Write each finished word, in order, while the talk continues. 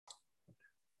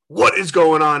What is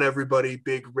going on, everybody?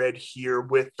 Big Red here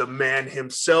with the man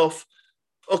himself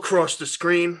across the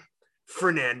screen,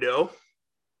 Fernando.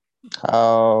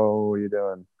 How you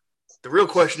doing? The real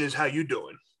question is, how you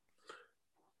doing?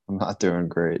 I'm not doing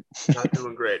great. Not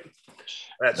doing great.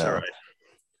 That's all No. right.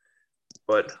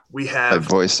 But we My have,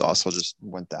 voice also just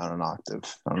went down an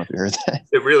octave. I don't know if you heard that.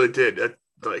 it really did. It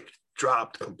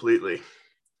dropped completely.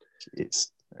 Jeez.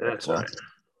 That's all Well,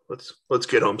 right. Let's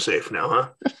get home safe now, huh?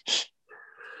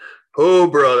 Oh,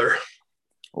 brother.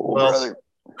 oh, Well, brother.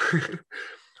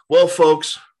 well,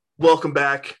 folks, welcome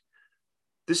back.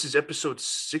 This is episode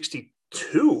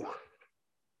 62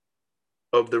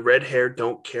 of the Red Hair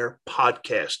Don't Care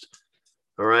podcast.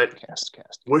 All right. Cast.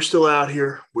 We're still out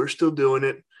here. We're still doing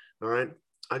it. All right.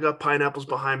 I got pineapples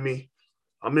behind me.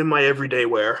 I'm in my everyday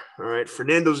wear. All right.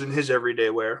 Fernando's in his everyday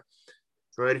wear.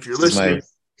 All right. If you're listening,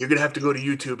 you're going to have to go to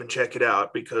YouTube and check it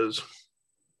out because,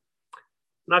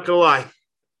 not going to lie,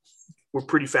 we're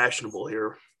pretty fashionable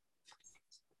here.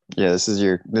 Yeah, this is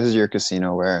your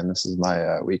casino wear, and this is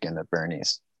my weekend at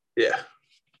Bernie's. Yeah.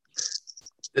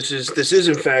 This is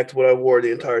in fact what I wore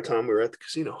the entire time we were at the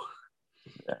casino.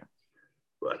 Yeah.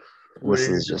 But this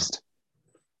is just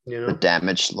the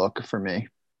damaged look for me.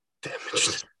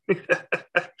 Damaged.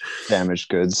 Damaged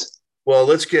goods. Well,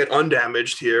 let's get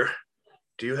undamaged here.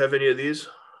 Do you have any of these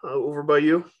over by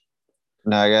you?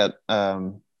 No, I got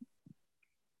some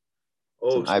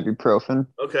ibuprofen.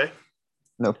 Okay.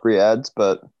 No free ads,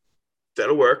 but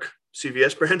that'll work.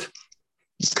 CVS brand.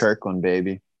 Kirkland,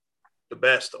 baby. The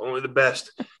best, only the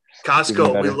best.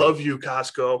 Costco, we love you,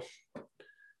 Costco.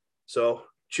 So,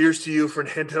 cheers to you,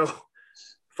 Fernando.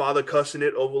 Father cussing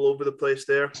it all over the place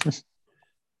there.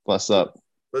 Bless up.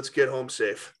 Let's get home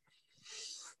safe.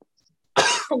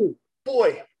 Oh,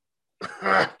 boy.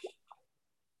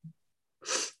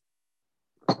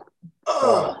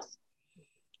 Oh.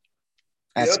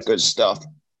 That's good stuff.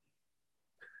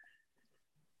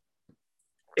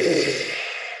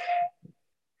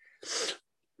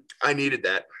 I needed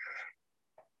that,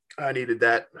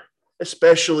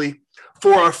 especially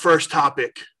for our first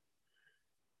topic.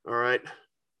 All right.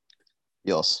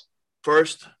 Yes.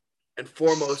 First and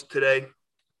foremost today,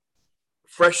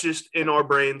 freshest in our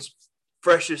brains,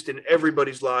 freshest in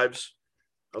everybody's lives,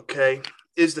 okay,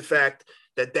 is the fact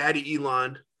that Daddy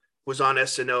Elon was on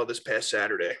SNL this past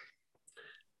Saturday.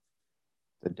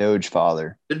 The Doge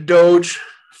father. The Doge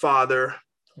father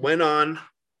went on,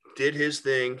 did his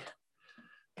thing,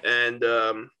 and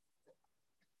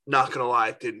not going to lie,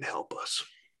 it didn't help us.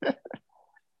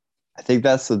 I think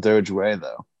that's the Doge way,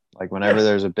 though. Like, whenever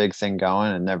there's a big thing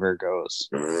going, it never goes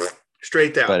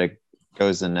straight down. But it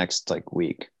goes the next,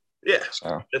 week. Yeah,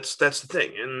 so that's the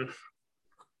thing. And,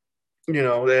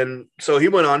 and so he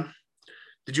went on.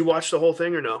 Did you watch the whole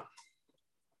thing or no?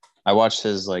 I watched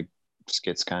his,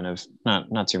 skits kind of.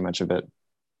 Not too much of it.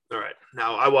 All right.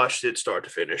 Now, I watched it start to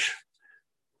finish,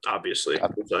 obviously.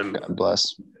 God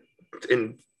bless.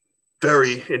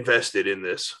 Very invested in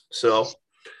this. So,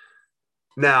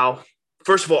 now,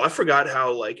 first of all, I forgot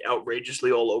how,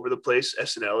 outrageously all over the place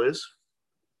SNL is.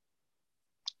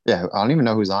 Yeah, I don't even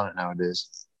know who's on it nowadays.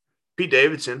 Pete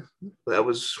Davidson. That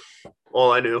was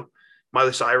all I knew.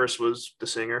 Miley Cyrus was the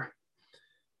singer.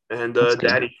 And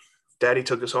Daddy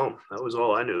took us home. That was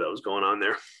all I knew that was going on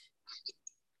there.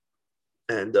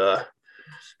 And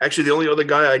actually, the only other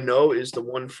guy I know is the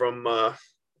one from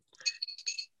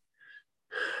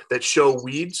that show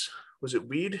Weeds. Was it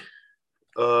Weed?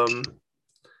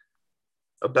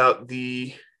 About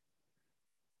the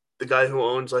guy who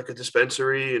owns a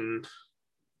dispensary, and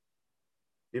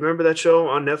you remember that show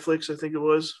on Netflix? I think it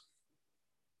was.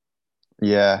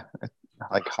 Yeah,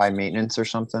 High Maintenance or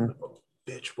something. Oh,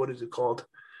 bitch, what is it called?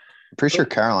 I'm pretty sure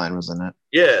Caroline was in it.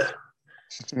 Yeah.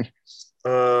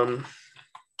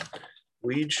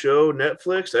 Weed show,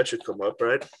 Netflix. That should come up,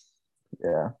 right?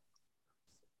 Yeah.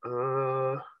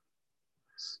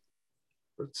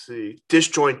 Let's see.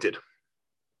 Disjointed.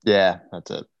 Yeah, that's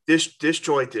it.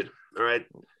 Disjointed. All right.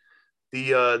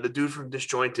 The dude from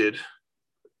Disjointed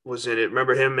was in it.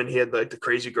 Remember him? And he had the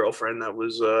crazy girlfriend that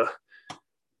was I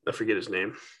forget his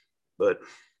name, but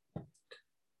I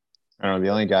don't know.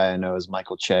 The only guy I know is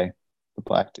Michael Che, the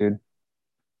black dude,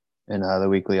 in the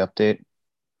Weekly Update.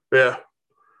 Yeah.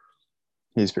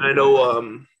 He's pretty I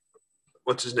know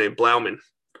what's his name? Blauman.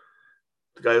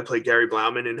 The guy who played Gary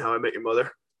Blauman in How I Met Your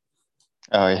Mother.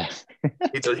 Oh yeah.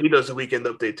 he does the Weekend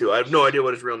Update too. I have no idea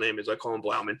what his real name is. I call him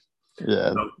Blauman.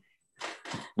 Yeah.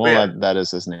 That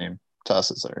is his name. To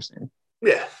us, it's our name.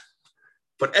 Yeah.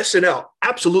 But SNL,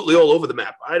 absolutely all over the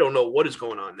map. I don't know what is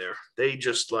going on there. They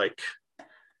just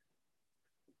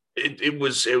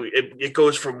it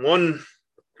goes from one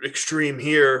extreme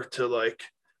here to like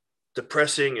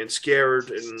depressing and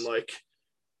scared, and like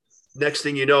next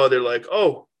thing you know, they're like,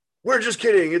 "Oh, we're just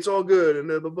kidding. It's all good." And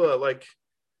blah, blah, blah. Like,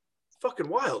 fucking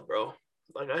wild, bro.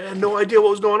 Like, I had no idea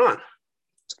what was going on. I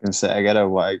was gonna say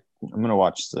I'm gonna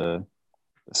watch the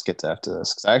skits after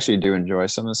this because I actually do enjoy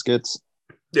some of the skits.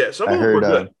 Yeah, some of them were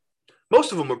good.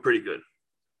 Most of them were pretty good.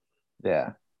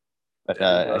 Yeah, but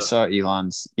I saw Elon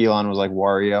was like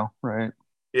Wario, right?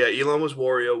 Yeah, Elon was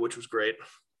Wario, which was great,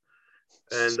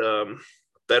 and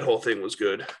that whole thing was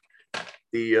good.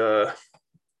 So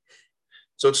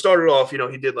it started off,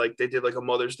 they did like a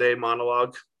Mother's Day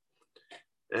monologue,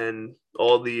 and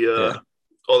all the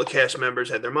cast members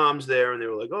had their moms there, and they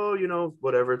were like, "Oh,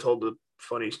 whatever," told a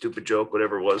funny, stupid joke,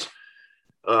 whatever it was,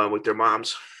 with their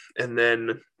moms, and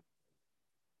then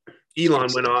Elon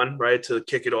went on, right, to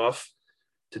kick it off,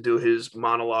 to do his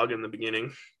monologue in the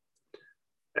beginning,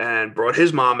 and brought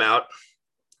his mom out.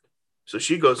 So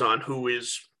she goes on, who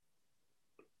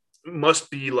must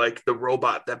be like the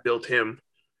robot that built him,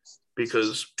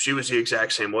 because she was the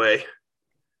exact same way.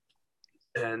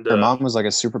 And her mom was like a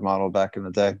supermodel back in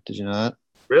the day. Did you know that?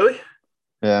 Really?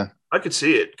 Yeah. I could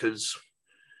see it because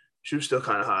she was still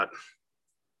kind of hot.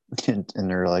 In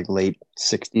her like late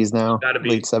 60s now,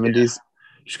 late 70s. Yeah.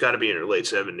 She's got to be in her late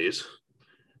 70s.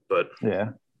 But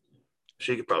yeah,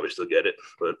 she could probably still get it.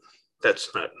 But that's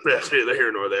neither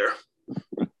here nor there.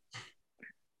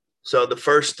 So the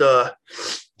first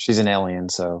she's an alien,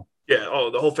 so yeah. Oh,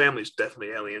 the whole family's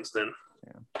definitely aliens then.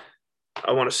 Yeah.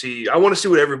 I want to see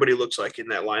what everybody looks like in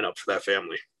that lineup for that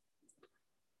family.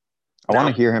 I want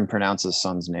to hear him pronounce his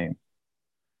son's name.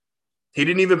 He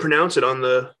didn't even pronounce it on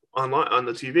the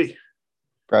TV.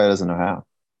 Probably doesn't know how.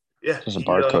 Yeah. There's a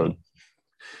barcode.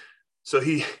 So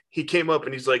he came up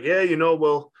and he's like, "Yeah,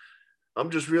 well, I'm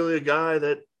just really a guy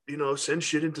that, sends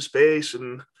shit into space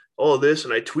and all of this,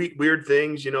 and I tweet weird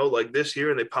things, like this here."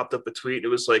 And they popped up a tweet. It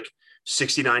was like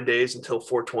 69 days until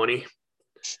 420.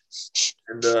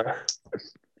 And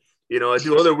I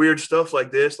do other weird stuff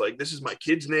like this is my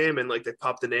kid's name, and like they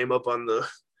popped the name up on the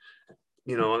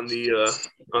on the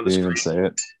Didn't screen. Even say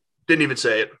it. Didn't even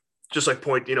say it. Just like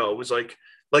point, it was like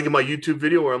in my YouTube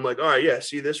video where I'm like, "All right, yeah,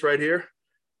 see this right here?"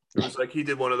 It was like he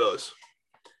did one of those.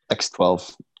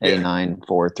 X12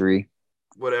 A943.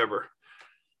 Whatever.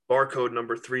 Barcode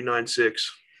number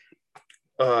 396.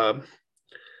 But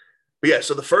yeah,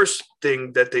 so the first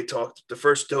thing that the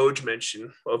first Doge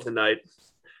mention of the night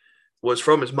was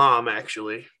from his mom,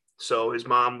 actually. So his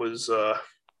mom was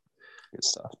good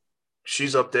stuff.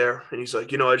 She's up there, and he's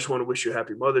like, "I just want to wish you a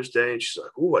happy Mother's Day." And she's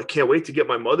like, "Oh, I can't wait to get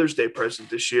my Mother's Day present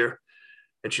this year."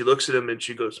 And she looks at him and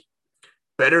she goes,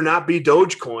 "Better not be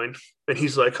Dogecoin." And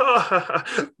he's like,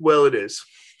 "Well, it is."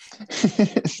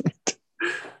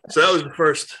 So that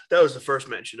was the first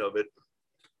mention of it.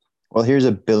 Well, here's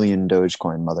 $1 billion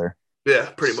Dogecoin, mother. Yeah,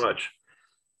 pretty much.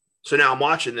 So now I'm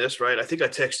watching this, right? I think I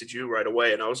texted you right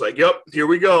away, and I was like, "Yep, here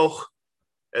we go."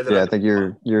 And then I think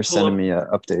you're sending me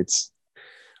updates.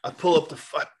 I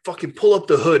fucking pull up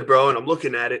the hood, bro, and I'm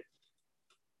looking at it,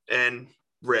 and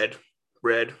red.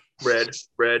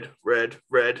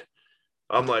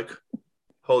 I'm like,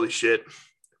 holy shit,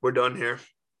 we're done here.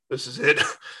 This is it.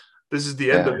 This is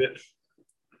the end of it.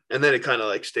 And then it kind of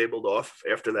like stabled off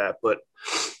after that. But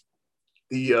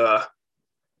the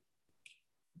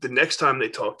next time they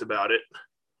talked about it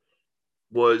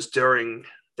was during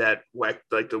that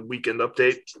the weekend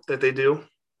update that they do.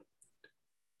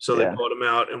 So they brought him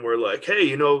out and we're like,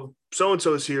 "Hey,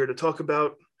 so-and-so is here to talk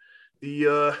about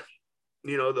the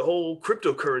the whole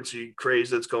cryptocurrency craze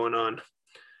that's going on."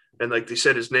 And like they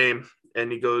said his name,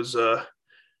 and he goes, I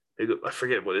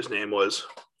forget what his name was,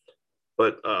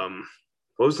 but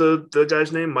what was the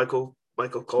guy's name? Michael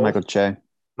Cole? Michael Che.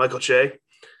 Michael Che.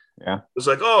 Yeah. It was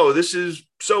like, "Oh, this is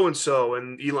so-and-so."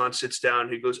 And Elon sits down.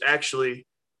 He goes, "Actually,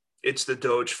 it's the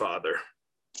Doge father."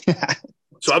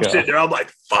 So I'm sitting there. I'm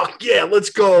like, "Fuck yeah,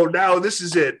 let's go. Now this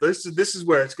is it. This is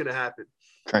where it's going to happen."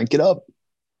 Crank it up.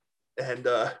 And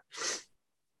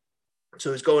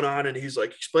so he's going on and he's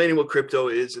like explaining what crypto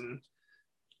is. And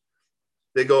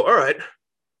they go, "All right."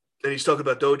 And he's talking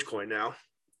about Dogecoin now.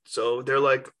 So they're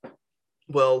like,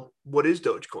 "Well, what is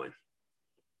Dogecoin?"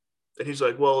 And he's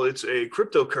like, "Well, it's a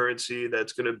cryptocurrency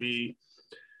that's going to be,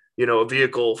 a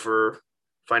vehicle for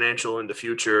financial in the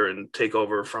future and take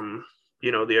over from,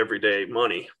 the everyday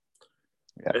money."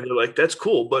 Yeah. And they're like, "That's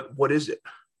cool, but what is it?"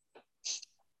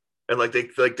 And like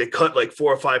they cut like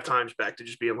 4 or 5 times back to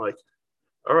just being like,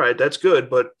 "All right, that's good,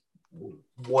 but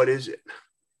what is it?"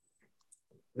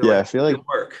 Yeah, I feel like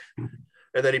work.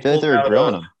 And then he pulled out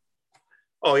grilling him.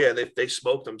 Oh yeah, they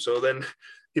smoked him. So then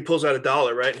he pulls out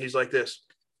 $1, right? And he's like this.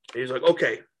 And he's like,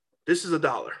 "Okay, this is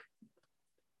 $1.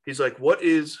 He's like, what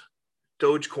is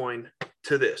Dogecoin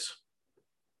to this?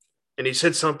 And he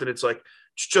said something. It's like,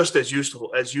 it's just as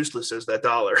useless as that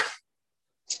dollar,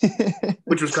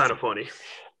 which was kind of funny.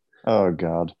 Oh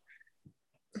God.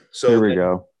 So here we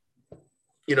go.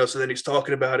 So then he's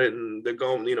talking about it, and they're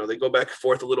going, they go back and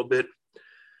forth a little bit.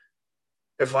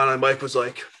 And finally, Mike was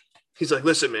like, he's like,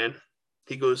 listen, man.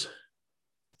 He goes,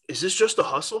 is this just a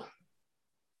hustle?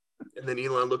 And then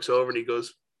Elon looks over and he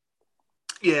goes,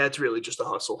 yeah, it's really just a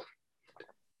hustle.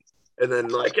 And then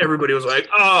like everybody was like,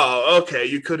 oh, okay,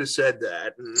 you could have said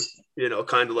that. And,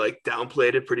 kind of like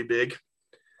downplayed it pretty big.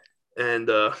 And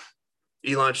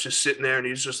Elon's just sitting there and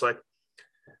he's just like,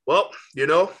 well,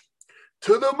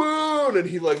 to the moon. And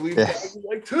he like leaves back,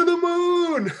 like, to the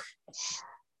moon.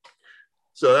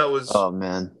 So that was, oh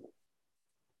man,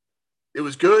 it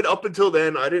was good. Up until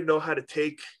then, I didn't know how to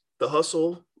take the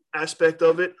hustle aspect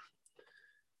of it,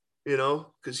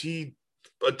 because he,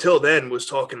 until then, was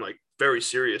talking like very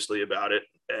seriously about it,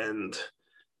 and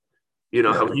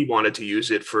how he wanted to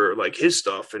use it for like his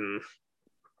stuff. And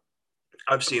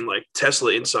I've seen like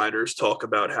Tesla insiders talk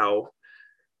about how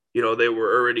they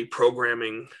were already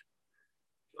programming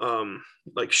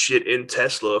like shit in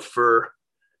Tesla for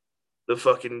the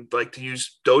fucking like to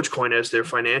use Dogecoin as their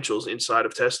financials inside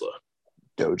of Tesla.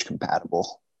 Doge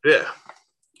compatible. Yeah.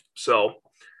 So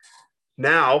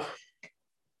now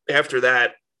after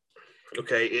that,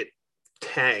 okay, it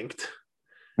tanked.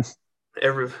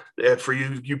 For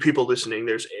you people listening,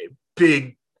 there's a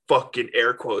big fucking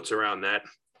air quotes around that.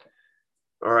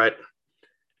 All right.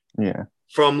 Yeah.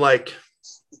 From like,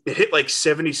 it hit like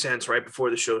 70 cents right before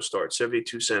the show starts,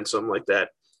 72 cents, something like that.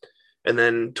 And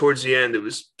then towards the end, it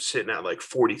was sitting at like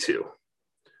 42,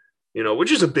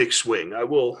 which is a big swing. I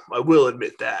will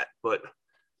admit that. But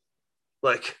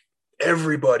like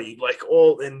everybody, like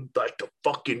all in like the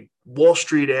fucking Wall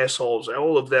Street assholes,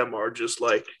 all of them are just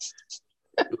like,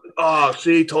 oh,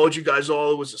 see, told you guys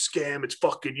all it was a scam. It's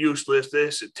fucking useless.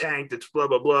 This, it tanked. It's blah,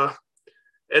 blah, blah.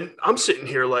 And I'm sitting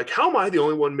here like, how am I the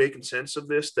only one making sense of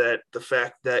this? That the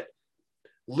fact that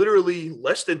literally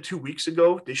less than 2 weeks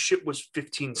ago, this shit was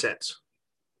 15 cents.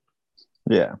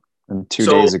 Yeah. And 2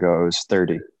 days ago, it was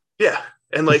 30. Yeah.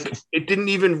 And like, it didn't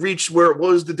even reach where it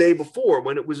was the day before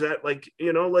when it was at like,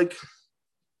 like,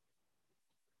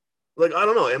 I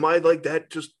don't know. Am I like that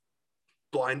just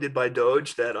blinded by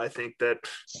Doge that I think that,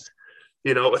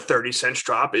 a 30 cents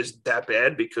drop is that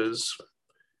bad because,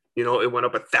 it went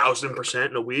up 1,000%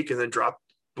 in a week and then dropped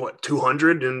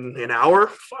 200 in an hour?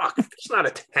 Fuck, it's not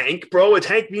a tank, bro. A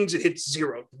tank means it hits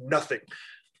zero, nothing,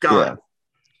 gone. Yeah.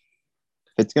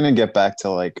 If it's gonna get back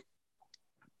to like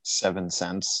 7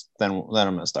 cents, then I'm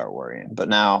gonna start worrying. But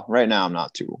right now, I'm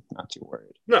not too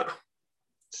worried. No,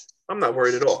 I'm not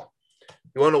worried at all.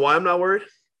 You want to know why I'm not worried?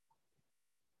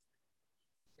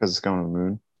 Because it's going to the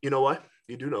moon. You know why?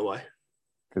 You do know why.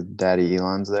 Because Daddy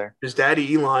Elon's there. Because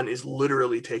Daddy Elon is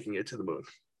literally taking it to the moon.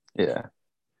 Yeah.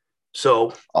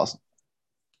 So, awesome.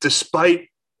 Despite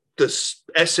the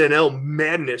SNL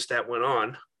madness that went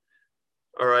on,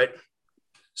 all right,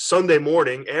 Sunday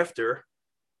morning after,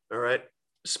 all right,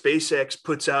 SpaceX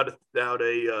puts out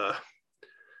a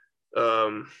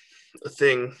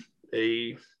thing,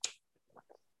 a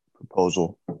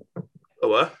proposal. A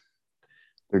what?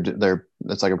 They're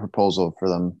it's like a proposal for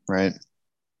them, right?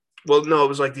 Well, no, it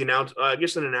was like an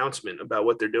announcement about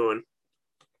what they're doing.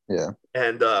 Yeah.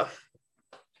 And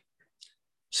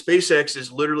SpaceX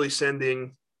is literally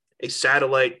sending a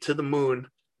satellite to the moon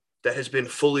that has been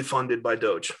fully funded by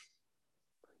Doge.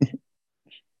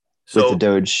 So, with the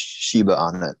Doge Shiba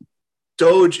on it.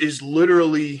 Doge is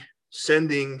literally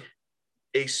sending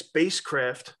a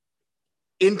spacecraft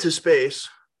into space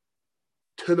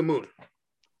to the moon.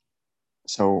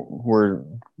 So we're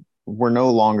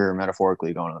no longer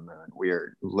metaphorically going to the moon. We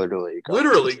are literally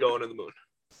going to the moon.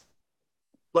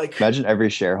 Like, imagine every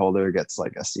shareholder gets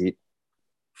like a seat.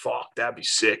 Fuck, that'd be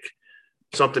sick.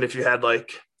 Something if you had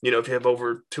like, if you have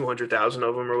over 200,000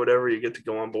 of them or whatever, you get to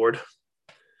go on board.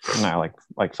 No,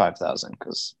 like 5,000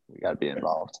 because we got to be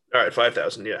involved. All right,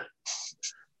 5,000, yeah.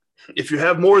 If you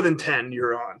have more than 10,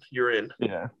 you're in.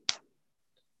 Yeah.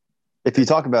 If you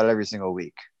talk about it every single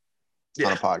week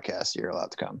on a podcast, you're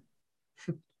allowed to come.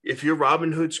 If your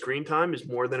Robinhood screen time is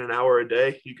more than an hour a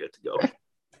day, you get to go.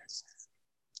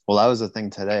 Well, that was the thing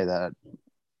today that,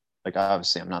 like,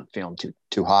 obviously I'm not feeling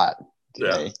too hot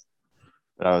today. Yeah.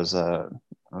 But I was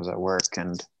at work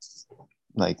and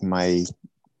like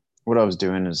what I was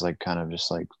doing is like kind of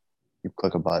just like you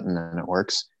click a button and it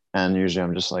works. And usually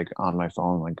I'm just like on my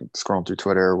phone, like scrolling through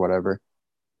Twitter or whatever,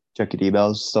 checking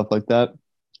emails, stuff like that.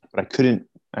 But I couldn't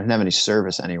I didn't have any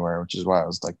service anywhere, which is why I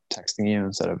was like texting you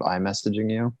instead of iMessaging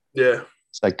you. Yeah.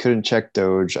 So I couldn't check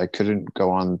Doge. I couldn't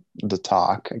go on the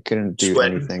talk. I couldn't do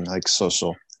anything like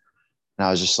social. And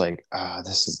I was just like,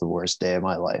 this is the worst day of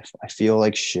my life. I feel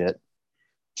like shit.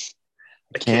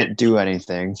 I can't do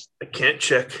anything. I can't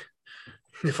check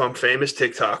if I'm famous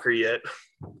TikToker yet.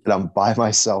 And I'm by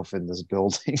myself in this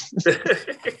building.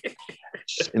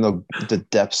 In the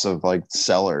depths of like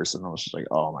cellars. And I was just like,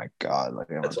 oh my God,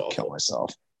 like I'm going to kill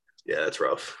myself. Yeah, that's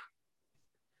rough.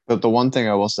 But the one thing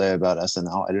I will say about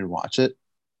SNL, I didn't watch it,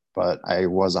 but I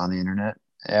was on the internet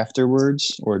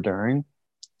afterwards or during,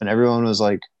 and everyone was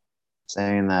like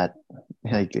saying that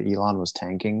like Elon was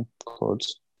tanking,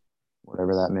 quotes,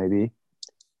 whatever that may be.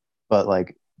 But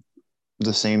like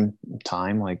the same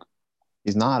time, like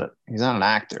he's not an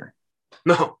actor.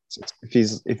 No. So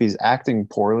if he's acting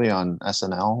poorly on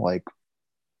SNL, like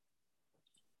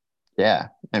yeah,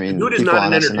 I mean, people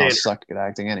on SNL suck at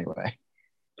acting anyway.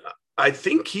 I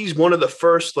think he's one of the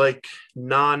first like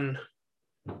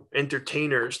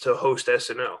non-entertainers to host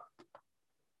SNL.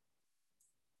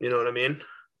 You know what I mean?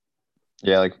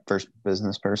 Yeah, like first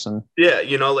business person. Yeah,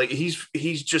 you know, like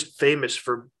he's just famous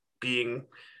for being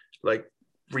like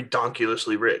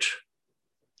redonkulously rich.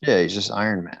 Yeah, he's just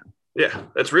Iron Man. Yeah,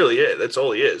 that's really it. That's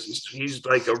all he is. He's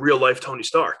like a real life Tony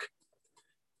Stark.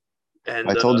 And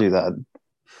I told you that.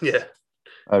 Yeah.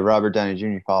 Robert Downey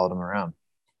Jr. followed him around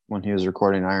when he was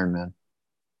recording Iron Man.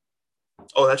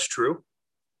 Oh, that's true?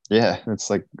 Yeah, it's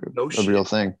like a real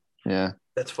thing. Yeah.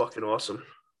 That's fucking awesome.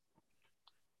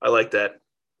 I like that.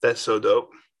 That's so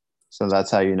dope. So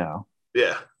that's how you know.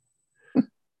 Yeah.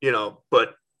 You know,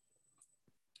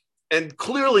 and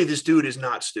clearly this dude is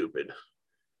not stupid.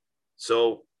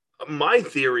 So my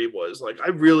theory was like,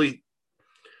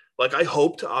 I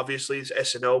hoped obviously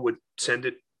SNL would send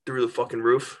it through the fucking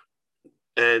roof.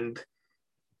 And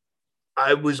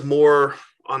I was more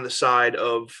on the side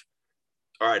of,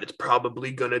 all right, it's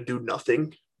probably going to do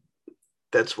nothing.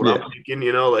 That's what I'm thinking,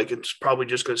 you know, like it's probably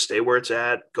just going to stay where it's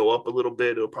at, go up a little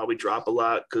bit. It'll probably drop a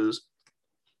lot because,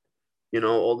 you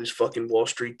know, all these fucking Wall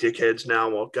Street dickheads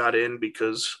now all got in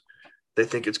because they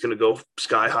think it's going to go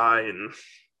sky high. And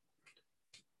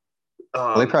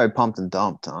they probably pumped and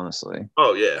dumped, honestly.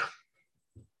 Oh, yeah.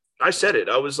 I said it.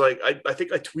 I was like, I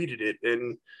think I tweeted it.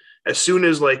 And as soon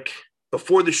as like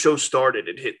before the show started,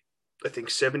 it hit, I think,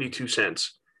 72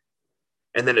 cents.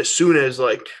 And then as soon as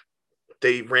like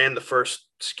they ran the first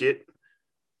skit,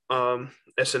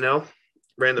 SNL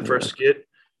ran the first skit,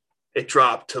 it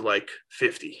dropped to like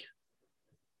 50.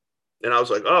 And I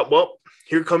was like, oh, well,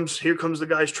 here comes the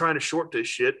guys trying to short this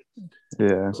shit.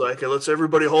 Yeah. It's like, let's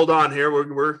everybody hold on here.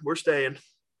 We're staying.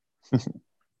 I'm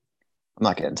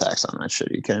not getting taxed on that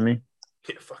shit. Are you kidding me?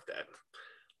 Yeah, fuck that.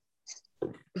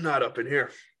 Not up in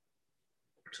here.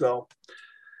 So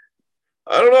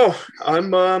I don't know.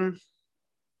 I'm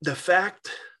the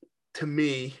fact to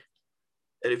me,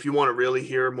 and if you want to really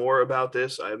hear more about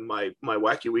this, my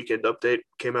Wacky Weekend update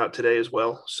came out today as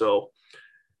well. So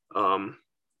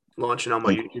launching on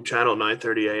my YouTube channel at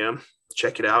 9:30 a.m.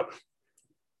 Check it out.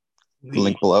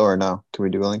 Link below or no? Can we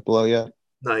do a link below yet?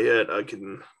 Not yet. I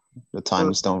can. The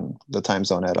times don't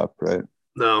add up, right?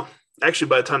 No. Actually,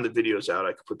 by the time the video's out,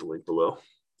 I could put the link below.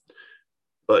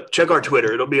 But check our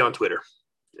Twitter. It'll be on Twitter.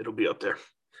 It'll be up there.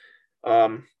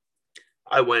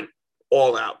 I went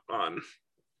all out on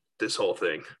this whole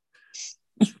thing.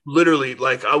 Literally,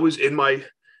 like I was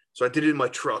so I did it in my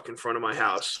truck in front of my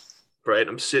house, right?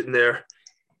 I'm sitting there.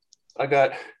 I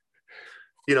got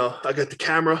the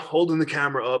camera, holding the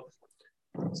camera up,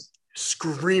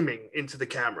 screaming into the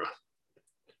camera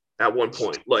at one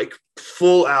point, like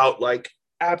full out, like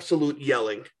absolute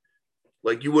yelling.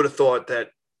 Like you would have thought that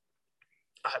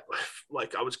I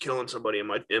was killing somebody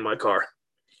in my car.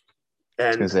 And I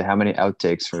was gonna say, how many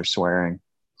outtakes for swearing?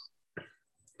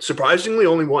 Surprisingly,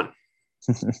 only one,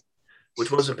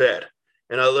 which wasn't bad.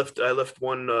 And I left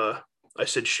one. I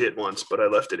said shit once, but I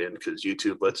left it in because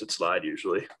YouTube lets it slide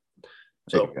usually.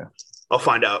 So I'll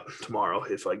find out tomorrow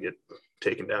if I get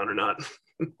taken down or not.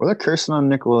 Well, they're cursing on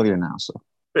Nickelodeon now, so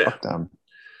yeah, fuck them.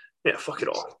 Yeah, fuck it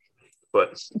all.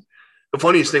 But the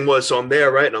funniest thing was, so I'm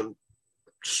there, right, and I'm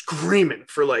screaming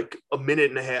for like a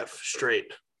minute and a half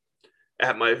straight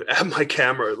at my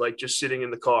camera, like just sitting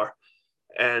in the car,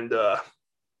 and I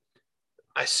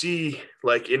see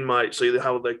like so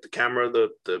how like the camera,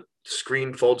 the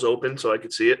screen folds open so I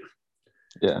could see it.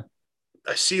 Yeah.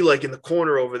 I see like in the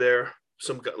corner over there,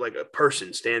 like a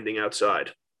person standing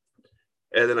outside.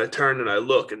 And then I turn and I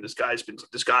look, and this guy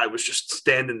was just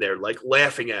standing there, like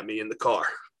laughing at me in the car.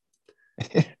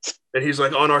 And he's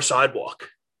like on our sidewalk,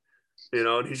 you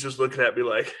know, and he's just looking at me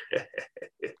like,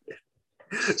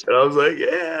 And I was like,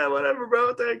 yeah, whatever,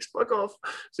 bro. Thanks. Fuck off.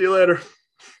 See you later.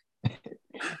 You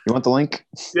want the link?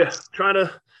 Yeah, trying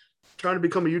to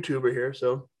become a YouTuber here.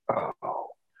 So,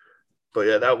 but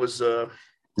yeah, that was. Is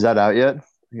that out yet?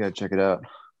 You gotta check it out.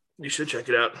 You should check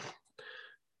it out.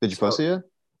 Did you post it yet?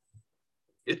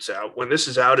 It's out. When this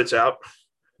is out, it's out.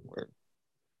 Weird.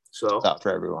 So it's out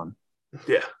for everyone.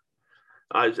 Yeah,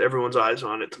 everyone's eyes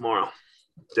on it tomorrow.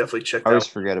 Definitely check. I always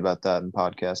forget about that in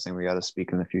podcasting. We got to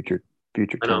speak in the future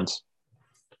tense.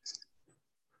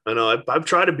 I know. I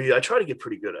try to get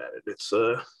pretty good at it.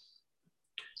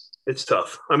 It's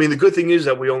tough. I mean, the good thing is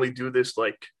that we only do this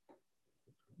like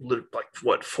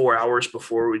 4 hours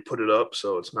before we put it up,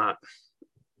 so it's not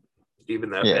even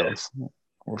that bad.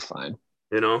 We're fine.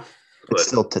 You know, it's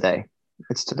still today.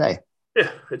 It's today.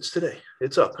 Yeah, it's today.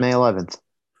 It's up. May 11th.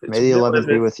 May the 11th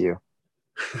be with you.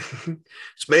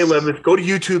 It's May 11th. Go to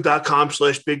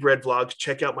youtube.com/BigRedVlogs.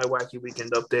 Check out my Wacky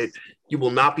Weekend update. You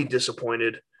will not be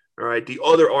disappointed. All right. The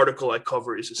other article I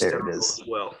cover is hysterical as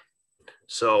well.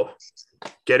 So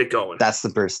get it going. That's the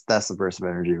burst of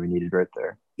energy we needed right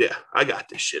there. Yeah, I got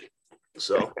this shit.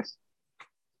 So,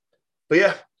 but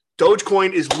yeah,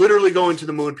 Dogecoin is literally going to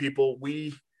the moon, people.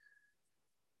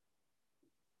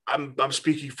 I'm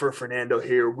speaking for Fernando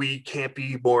here. We can't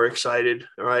be more excited.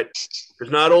 All right. Because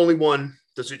not only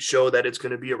does it show that it's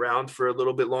going to be around for a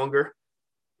little bit longer,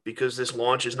 because this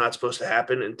launch is not supposed to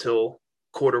happen until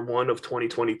Q1 of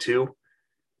 2022.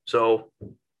 So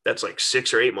that's like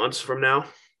 6 or 8 months from now,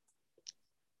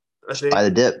 I think. Buy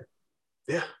the dip.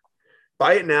 Yeah.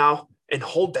 Buy it now and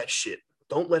hold that shit.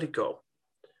 Don't let it go.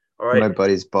 All right. My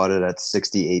buddies bought it at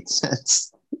 68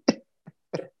 cents.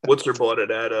 Woodster bought it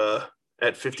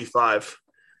at 55.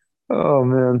 Oh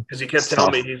man. Because he kept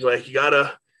telling me, he's like, you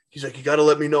gotta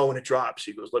let me know when it drops.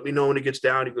 He goes, let me know when it gets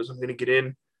down. He goes, I'm gonna get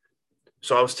in.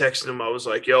 So I was texting him. I was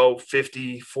like, yo,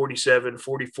 50, 47,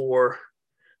 44,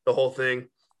 the whole thing.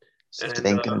 And it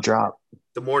ain't gonna drop.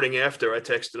 The morning after, I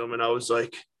texted him and I was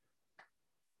like,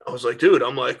 dude,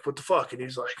 I'm like, what the fuck? And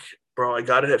he's like, bro, I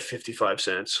got it at 55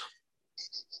 cents.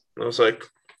 And I was like,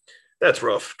 that's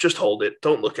rough. Just hold it.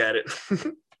 Don't look at it.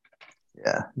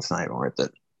 Yeah, it's not even worth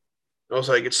it. I was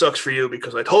like, it sucks for you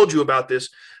because I told you about this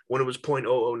when it was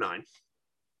 0.009.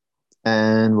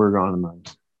 And we're going to the moon.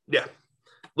 Yeah,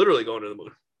 literally going to the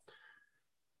moon.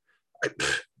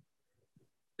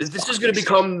 This is going to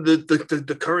become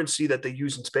the currency that they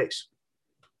use in space.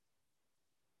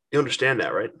 You understand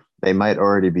that, right? They might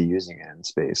already be using it in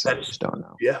space. I just don't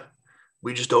know. Yeah,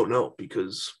 we just don't know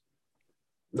because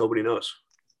nobody knows.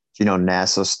 You know,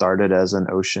 NASA started as an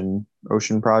ocean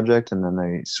project, and then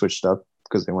they switched up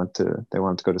because they wanted to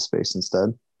go to space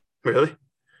instead. Really?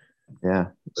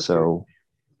 Yeah. That's so,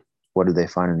 what did they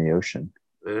find in the ocean?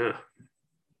 Yeah.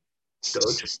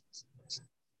 Doge.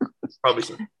 Probably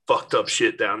some fucked up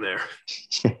shit down there.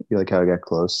 You like how I got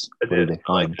close? What did they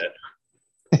find? Like that.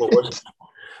 What was it?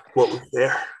 What was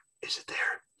there? Is it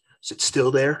there? Is it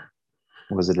still there?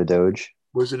 Was it a Doge?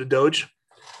 Was it a Doge?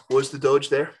 Was the Doge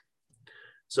there?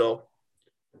 So,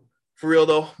 for real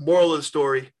though, moral of the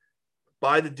story,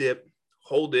 buy the dip,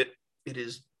 hold it.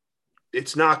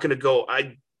 It's not going to go.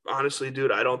 I honestly,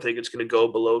 dude, I don't think it's going to go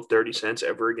below 30 cents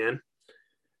ever again.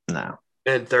 No.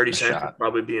 And 30 cents would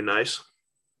probably be nice.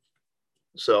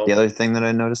 So the other thing that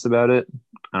I noticed about it,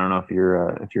 I don't know if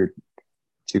you're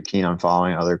too keen on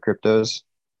following other cryptos,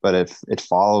 but if it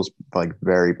follows like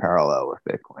very parallel with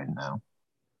Bitcoin now.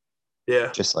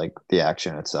 Yeah. Just like the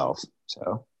action itself.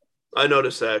 So I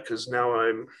noticed that because now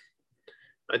I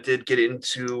did get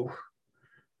into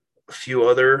a few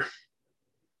other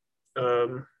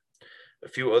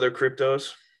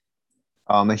cryptos.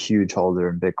 I'm a huge holder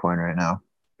in Bitcoin right now.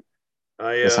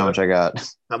 That's how much I got.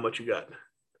 How much you got?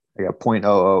 I got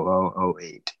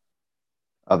 0.00008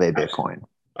 of a Bitcoin.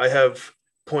 I have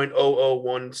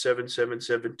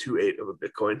 0.0017778 of a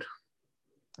Bitcoin.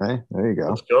 Hey, there you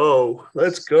go.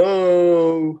 Let's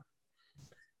go.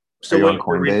 Still waiting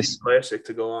for Coinbase Classic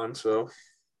to go on, so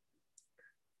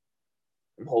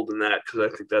I'm holding that because I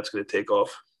think that's going to take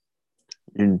off.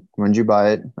 When did you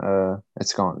buy it?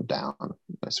 It's going down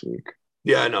this week.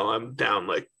 Yeah, I know. I'm down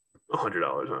like $100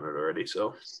 on it already,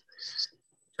 so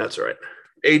that's all right.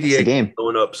 ADA game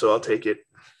going up, so I'll take it.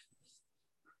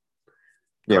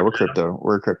 Yeah, we're crypto.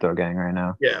 We're a crypto gang right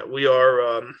now. Yeah, we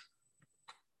are.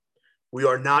 We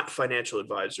are not financial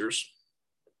advisors.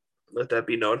 Let that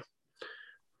be known.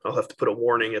 I'll have to put a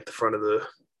warning at the front of the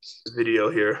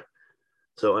video here,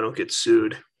 so I don't get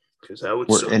sued because that would.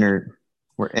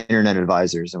 We're internet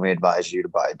advisors, and we advise you to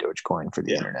buy Dogecoin for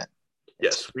the internet.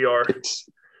 Yes, we are. If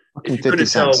you 50 couldn't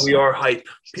tell, cents. we are hype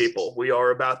people. We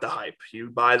are about the hype. You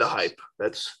buy the hype.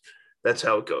 That's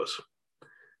how it goes.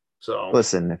 So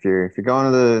listen, if you're going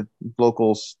to the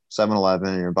local 7-Eleven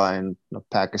and you're buying a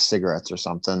pack of cigarettes or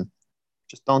something,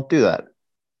 just don't do that.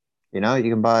 You know,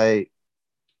 you can buy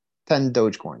 10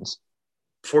 Dogecoins.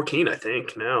 14, I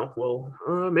think now. Well,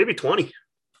 maybe 20.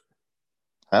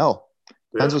 Hell,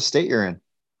 depends Yeah, what state you're in.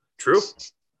 true.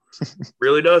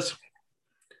 Really does.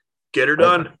 Get her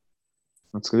done.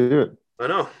 Let's go do it. I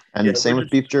know. And same with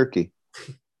beef jerky.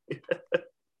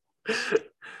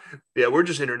 Yeah, we're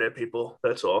just internet people.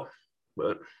 That's all.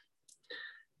 But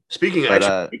speaking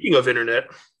of internet,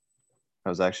 I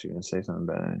was actually going to say something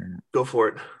about internet. Go for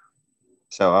it.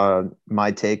 So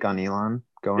my take on Elon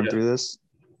going through this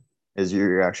is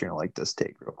you're actually going to like this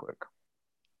take real quick.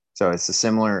 So it's a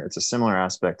similar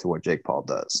aspect to what Jake Paul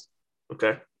does.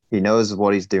 Okay. He knows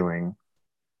what he's doing.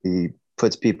 He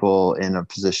puts people in a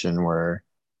position where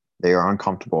they are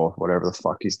uncomfortable, whatever the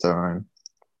fuck he's doing.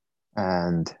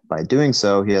 And by doing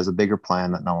so, he has a bigger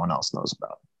plan that no one else knows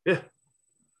about. Yeah.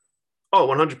 Oh,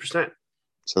 100%.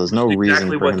 So there's no reason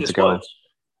for him to go.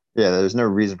 Yeah, there's no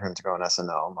reason for him to go on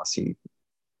SNL unless he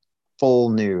full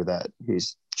knew that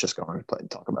he's just going to play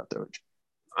and talk about Doge.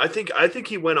 I think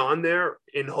he went on there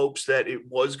in hopes that it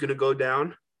was going to go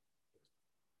down,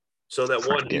 so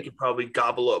that he could probably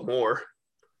gobble up more.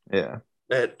 Yeah.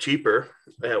 At cheaper,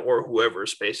 or whoever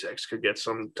SpaceX could get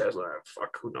some Tesla.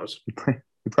 Fuck, who knows?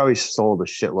 He probably sold a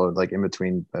shitload, like in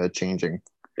between changing.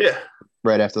 Yeah.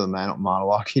 Right after the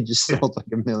monologue, he just sold like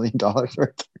 $1 million worth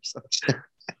or something.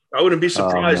 I wouldn't be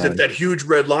surprised if that huge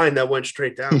red line that went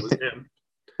straight down was him.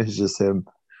 It's just him.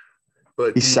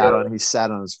 But he sat on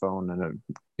his phone and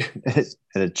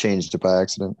it changed it by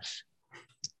accident.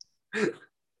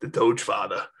 The Doge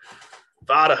father.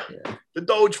 The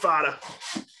Doge father.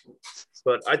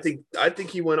 But I think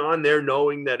he went on there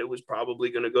knowing that it was probably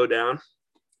going to go down,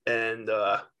 and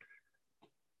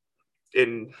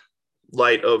in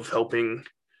light of helping,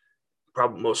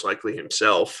 probably most likely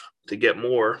himself to get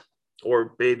more,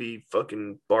 or baby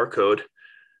fucking barcode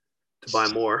to buy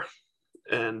more.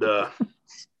 And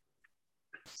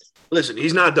listen,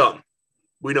 he's not dumb.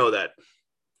 We know that.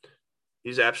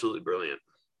 He's absolutely brilliant.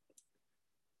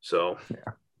 So,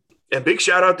 and big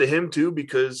shout out to him too,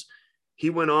 because he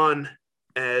went on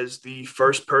as the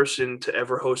first person to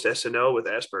ever host SNL with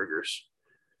Asperger's,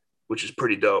 which is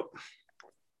pretty dope.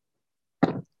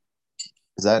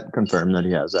 Is that confirmed that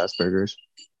he has Asperger's?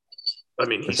 I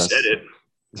mean, he said it.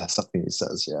 That's something he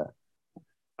says, yeah.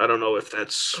 I don't know if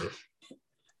that's...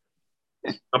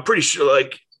 I'm pretty sure,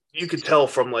 like, you could tell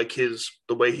from, like, the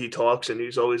way he talks, and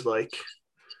he's always, like,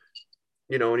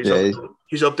 you know, and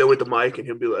he's up there with the mic, and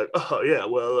he'll be like, oh, yeah,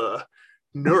 well,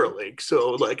 Neuralink,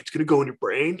 so, like, it's going to go in your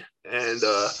brain, and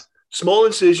small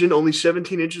incision, only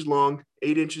 17 inches long,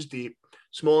 8 inches deep,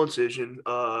 small incision.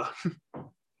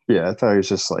 Yeah, I thought he was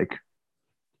just, like,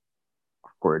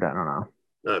 awkward. I don't know.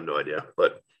 I have no idea,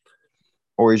 but...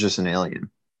 Or he's just an alien.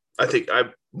 I think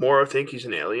he's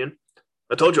an alien.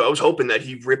 I told you I was hoping that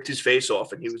he ripped his face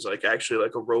off and he was like actually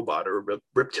like a robot or a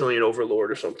reptilian overlord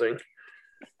or something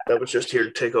that was just here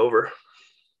to take over.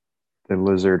 The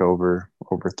lizard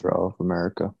overthrow of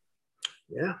America.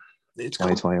 Yeah, it's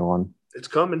 2021. It's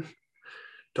coming.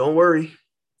 Don't worry.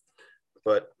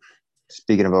 But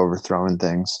speaking of overthrowing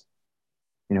things,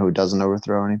 you know who doesn't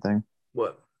overthrow anything?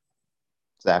 What?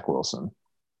 Zach Wilson.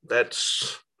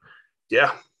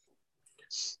 Yeah.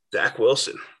 Zach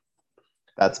Wilson.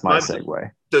 That's my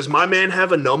segue. Does my man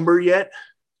have a number yet?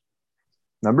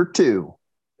 Number 2.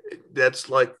 That's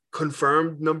like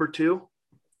confirmed number 2?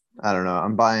 I don't know.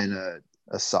 I'm buying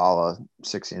a Saleh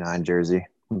 69 jersey.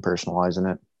 I'm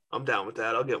personalizing it. I'm down with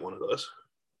that. I'll get one of those.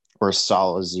 Or a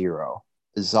Saleh 0.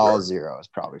 The Saleh 0 is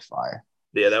probably fire.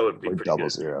 Yeah, that would be or pretty double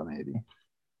good. 0 maybe.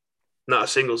 No,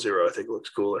 single 0 I think looks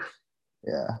cooler.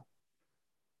 Yeah.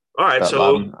 All right,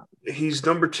 so he's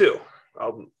number 2.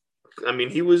 I mean,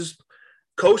 he was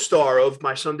co-star of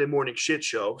my Sunday morning shit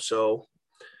show, so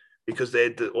because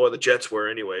the Jets were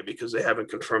anyway, because they haven't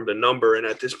confirmed a number, and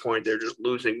at this point they're just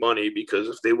losing money because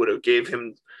if they would have gave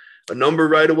him a number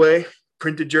right away,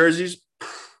 printed jerseys,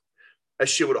 that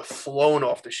shit would have flown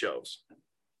off the shows.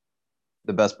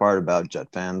 The best part about Jet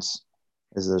fans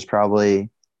is there's probably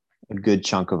a good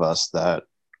chunk of us that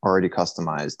already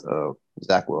customized a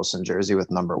Zach Wilson jersey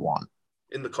with number 1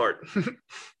 in the cart.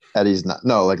 Eddie's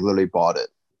literally bought it.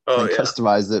 Oh, yeah.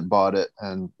 Customized it, bought it,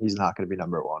 and he's not going to be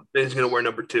number 1. Then he's going to wear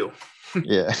number 2.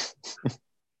 Yeah.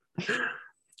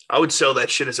 I would sell that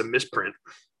shit as a misprint.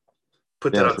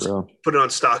 Put it on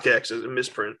StockX as a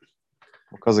misprint.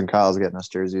 Well, Cousin Kyle's getting us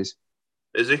jerseys.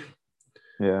 Is he?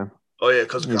 Yeah. Oh, yeah,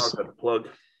 Cousin Kyle's got the plug.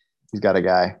 He's got a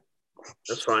guy.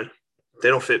 That's fine. They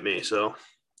don't fit me, so.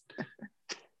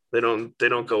 They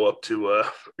don't go up to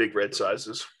big red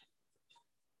sizes.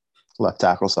 Left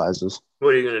tackle sizes.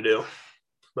 What are you gonna do?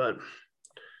 But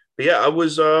yeah, I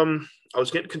was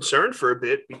getting concerned for a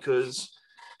bit because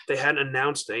they hadn't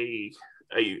announced a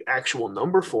actual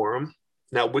number for him.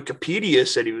 Now Wikipedia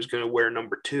said he was going to wear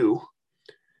number 2,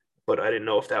 but I didn't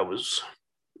know if that was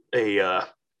a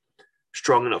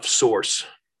strong enough source.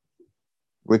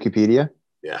 Wikipedia?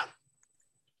 Yeah.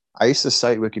 I used to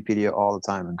cite Wikipedia all the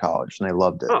time in college, and I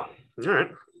loved it. Oh, all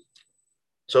right.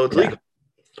 So it's legal.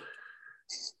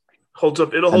 Holds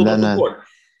up. It'll hold up the board.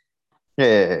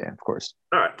 Yeah, of course.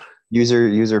 All right.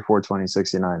 User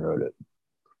 42069 wrote it.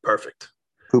 Perfect.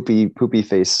 Poopy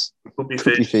face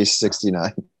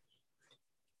 69.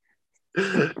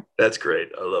 That's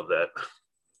great. I love that.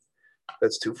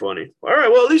 That's too funny. All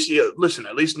right. Well, at least listen.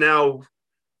 At least now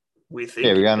we think.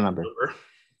 Yeah, we got a number.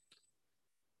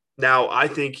 Now I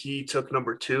think he took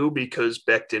number 2 because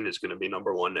Becton is going to be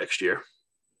number 1 next year.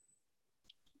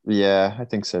 Yeah, I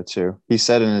think so too. He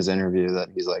said in his interview that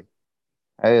he's like,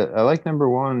 I like number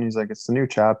 1. He's like, it's the new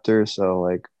chapter, so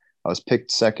like I was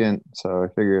picked second, so I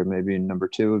figured maybe number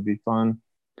 2 would be fun.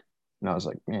 And I was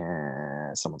like,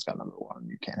 someone's got number 1.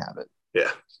 You can't have it. Yeah.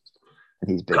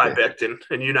 And he's bigger. Kai Becton,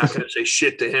 and you're not going to say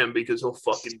shit to him because he'll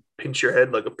fucking pinch your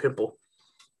head like a pimple.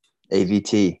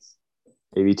 AVT's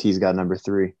got number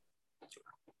 3.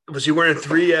 Was he wearing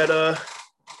 3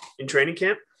 in training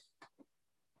camp?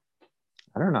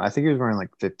 I don't know. I think he was wearing like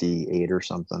 58 or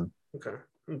something. Okay.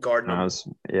 Guard number.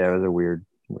 It was a weird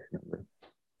number.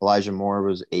 Elijah Moore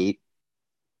was 8,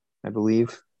 I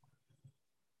believe.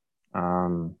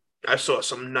 I saw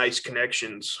some nice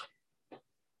connections.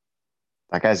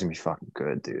 That guy's gonna be fucking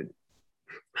good, dude.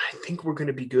 I think we're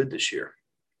gonna be good this year.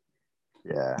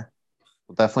 Yeah.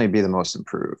 We'll definitely be the most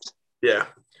improved. Yeah.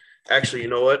 Actually, you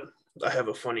know what? I have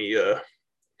a funny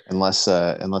unless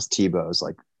Tebow's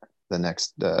like the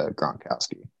next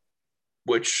Gronkowski.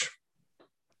 Which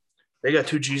they got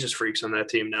 2 Jesus freaks on that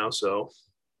team now, so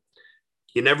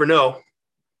you never know.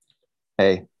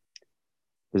 Hey,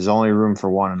 there's only room for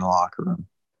 1 in the locker room.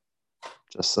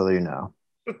 Just so you know.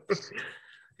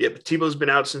 Yeah, but Tebow's been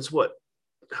out since what?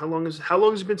 How long has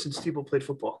it been since Tebow played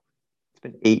football? It's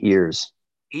been 8 years.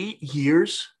 8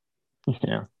 years?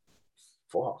 Yeah.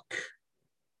 Fuck.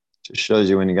 Just shows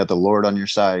you when you got the Lord on your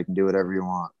side, you can do whatever you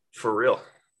want. For real.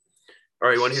 All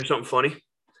right, you want to hear something funny?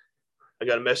 I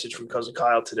got a message from Cousin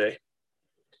Kyle today.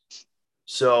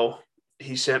 So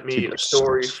he sent me a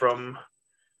story from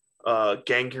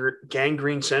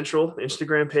Gangrene Central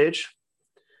Instagram page.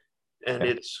 And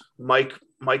it's Mike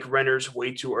Renner's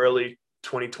way too early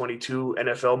 2022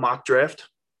 NFL mock draft.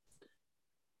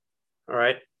 All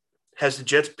right. Has the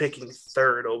Jets picking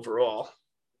 3rd overall.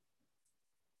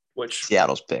 Which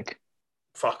Seattle's pick.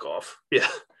 Fuck off. Yeah.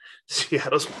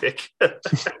 Seattle's pick.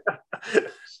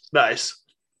 Nice.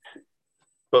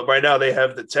 But right now they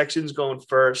have the Texans going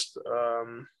first.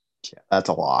 Yeah, that's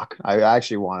a lock. I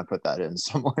actually want to put that in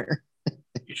somewhere.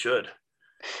 You should.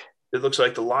 It looks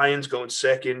like the Lions going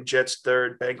 2nd, Jets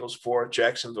 3rd, Bengals 4th,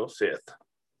 Jacksonville 5th.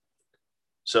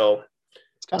 So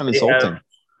it's kind of insulting.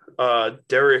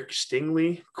 Derek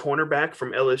Stingley, cornerback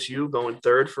from LSU, going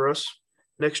 3rd for us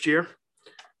next year.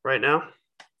 Right now.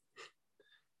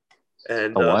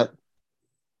 And what?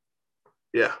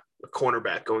 Yeah, a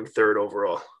cornerback going 3rd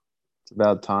overall. It's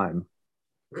about time.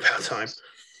 About time.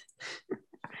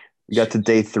 We got to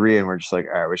day 3 and we're just like,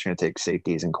 all right, we're just going to take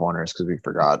safeties and corners because we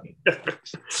forgot.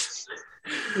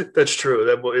 That's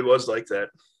true. It was like that.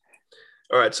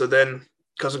 All right, so then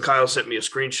Cousin Kyle sent me a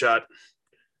screenshot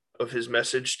of his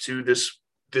message to this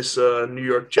New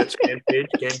York Jets fan page,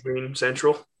 Gangrene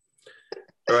Central.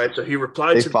 All right, so he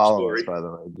replied to the story. Us, by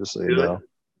the way, just so you know.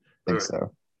 I think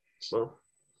so. Well,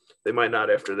 they might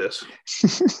not after this.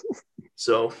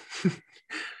 So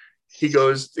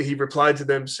he replied to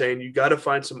them saying, you got to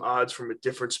find some odds from a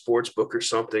different sports book or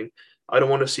something. I don't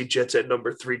want to see Jets at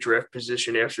number 3 draft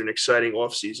position after an exciting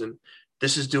offseason.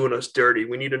 This is doing us dirty.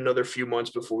 We need another few months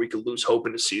before we could lose hope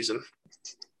in the season.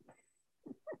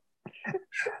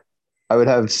 I would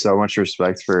have so much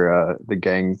respect for the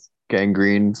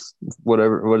Gangrene,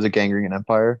 whatever. What is it, Gangrene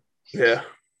Empire? Yeah.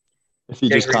 If he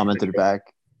just commented back,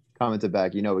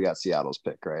 we got Seattle's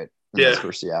pick, right? And that's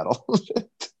for Seattle.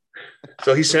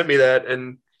 So he sent me that,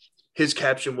 and his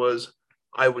caption was,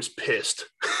 I was pissed.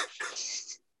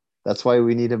 That's why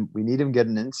we need him. We need him get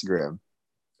an Instagram.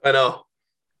 I know.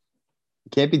 He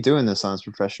can't be doing this on his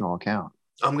professional account.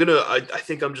 I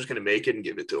think I'm just gonna make it and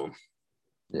give it to him.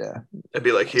 Yeah. I'd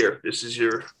be like, here, this is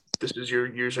your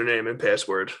username and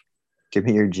password. Give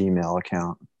me your Gmail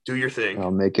account. Do your thing.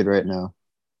 I'll make it right now.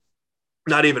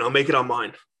 Not even. I'll make it on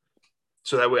mine.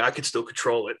 so that way I could still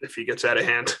control it if he gets out of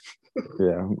hand.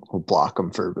 Yeah, we'll block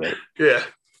him for a bit. Yeah,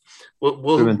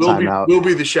 we'll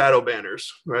be the shadow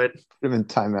banners, right? Put him in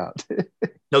timeout.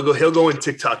 He'll go in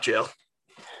TikTok jail.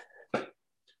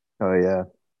 Oh yeah.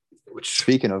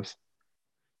 Speaking of,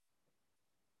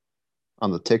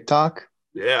 on the TikTok.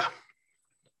 Yeah.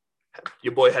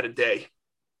 Your boy had a day.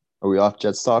 Are we off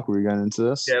Jets talk? Are we going into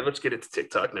this? Yeah, let's get into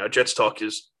TikTok now. Jets talk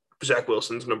is Zach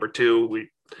Wilson's number 2.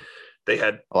 They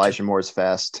had Elijah Moore's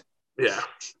fast. Yeah,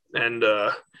 and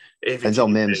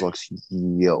Denzel Mims looks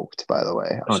yoked. By the way,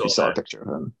 I don't know if you saw a picture of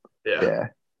him. Yeah.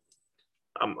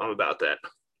 I'm about that.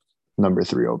 Number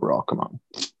 3 overall. Come on.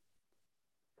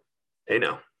 Hey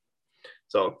now.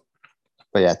 So.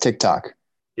 But yeah, TikTok.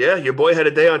 Yeah, your boy had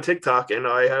a day on TikTok, and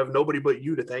I have nobody but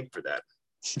you to thank for that.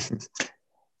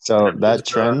 So that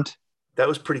trend. That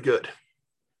was pretty good.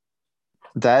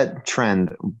 That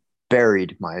trend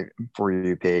buried my For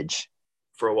You page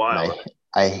for a while.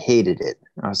 I hated it.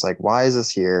 I was like, why is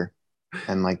this here?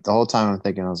 And like the whole time I'm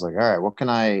thinking, I was like, all right, what can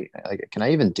I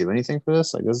even do anything for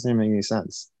this? Like, this doesn't even make any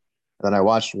sense. And then I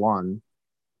watched one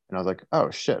and I was like,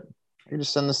 oh shit, I can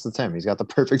just send this to Tim. He's got the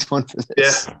perfect one for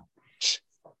this. Yeah.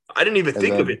 I didn't even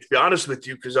think of it, to be honest with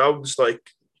you, because I was like,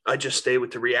 I just stay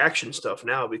with the reaction stuff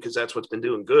now because that's what's been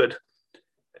doing good.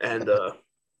 And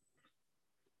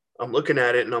I'm looking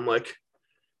at it and I'm like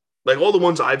all the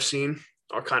ones I've seen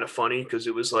are kind of funny because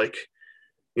it was like,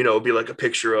 it'd be like a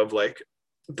picture of like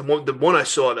the one I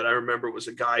saw that I remember was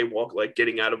a guy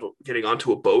getting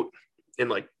onto a boat in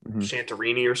like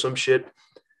Santorini or some shit.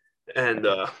 And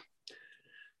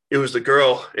it was the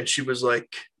girl and she was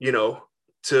like,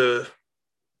 to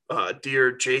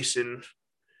dear Jason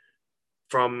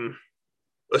from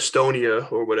Estonia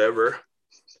or whatever,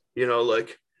 we had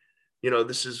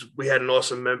we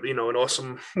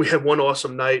had one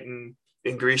awesome night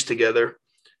in Greece together.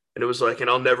 And it was like, and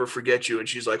I'll never forget you. And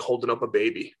she's like holding up a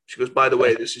baby. She goes, by the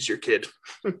way, this is your kid.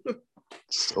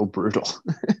 So brutal.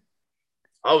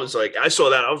 I saw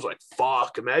that. I was like,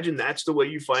 fuck, imagine that's the way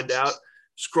you find out.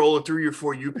 Scrolling through your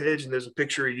For You page and there's a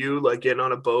picture of you like getting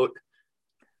on a boat.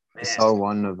 Man, I saw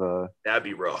one of that'd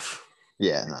be rough.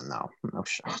 Yeah, no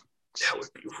shot. That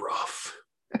would be rough.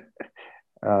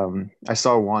 I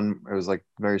saw one. It was like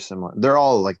very similar. They're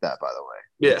all like that, by the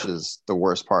way. Yeah. Which is the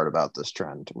worst part about this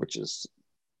trend, which is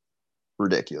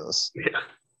ridiculous. Yeah.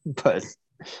 But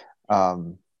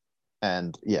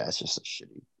and yeah, it's just a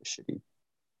shitty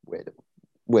way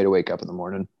to wake up in the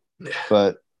morning. Yeah.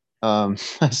 But I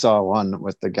saw one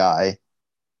with the guy.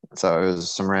 So it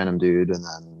was some random dude, and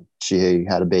then she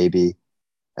had a baby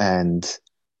and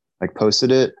like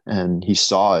posted it, and he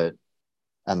saw it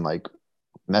and like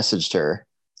messaged her,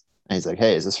 and he's like,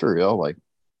 hey, is this for real? Like,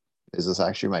 is this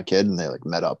actually my kid? And they like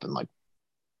met up, and like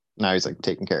now he's like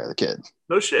taking care of the kid.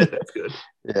 No shit, that's good.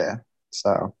 Yeah.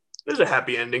 So there's a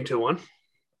happy ending to one.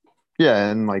 Yeah,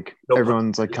 and like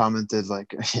everyone's like commented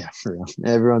like, yeah, for real.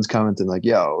 Everyone's commented like,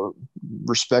 yo,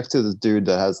 respect to the dude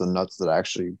that has the nuts that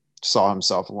actually saw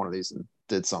himself in one of these and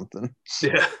did something.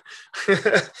 Yeah.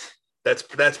 That's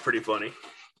pretty funny.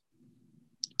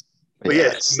 But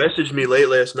yeah, you messaged me late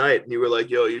last night and you were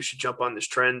like, yo, you should jump on this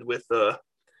trend with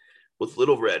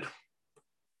Little Red.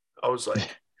 I was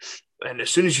like, and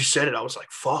as soon as you said it, I was like,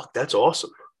 fuck, that's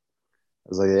awesome. I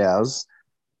was like, yeah,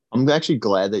 I'm actually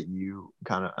glad that you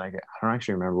kind of, I don't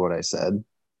actually remember what I said,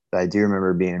 but I do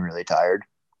remember being really tired.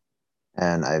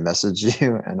 And I messaged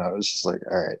you and I was just like,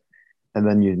 all right. And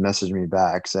then you messaged me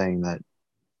back saying that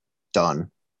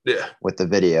done. Yeah. With the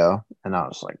video. And I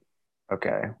was like,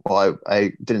 okay. Well,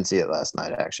 I didn't see it last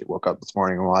night. I actually woke up this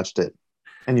morning and watched it.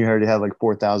 And you already had like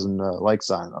 4,000 likes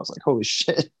on it. I was like, holy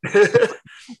shit.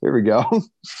 Here we go.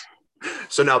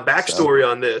 So now backstory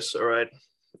on this. All right.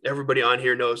 Everybody on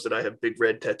here knows that I have Big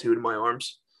Red tattooed in my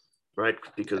arms, right?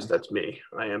 Because that's me.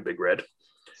 I am Big Red.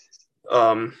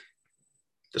 The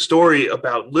story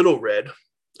about Little Red.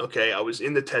 Okay, I was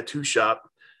in the tattoo shop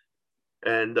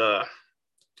and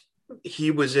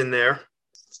he was in there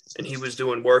and he was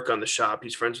doing work on the shop.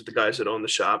 He's friends with the guys that own the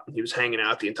shop and he was hanging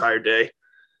out the entire day.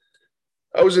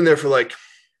 I was in there for like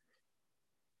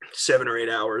 7 or 8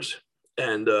 hours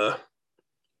and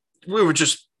we were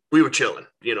chilling,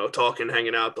 talking,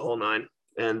 hanging out the whole nine.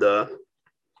 And, so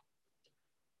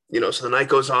the night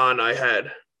goes on. I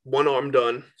had one arm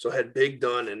done. So I had Big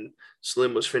done and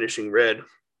Slim was finishing Red.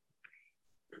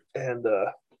 And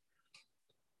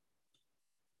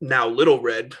now Little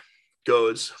Red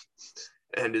goes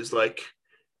and is like,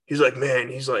 he's like,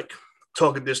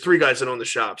 talking, there's 3 guys that own the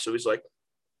shop. So he's like,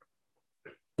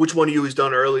 which one of you is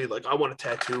done early? Like, I want a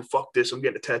tattoo. Fuck this. I'm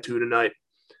getting a tattoo tonight.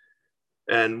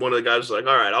 And one of the guys was like,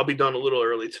 all right, I'll be done a little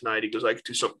early tonight. He goes, I could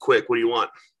do something quick. What do you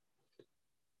want?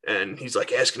 And he's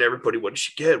like asking everybody, what did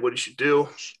she get? What did she do?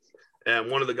 And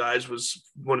one of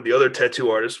the other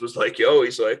tattoo artists was like, yo,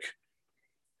 he's like,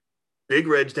 Big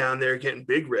Red's down there getting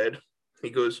Big Red. He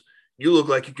goes, you look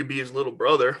like you could be his little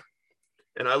brother.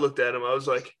 And I looked at him. I was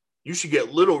like, you should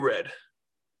get Little Red.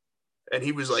 And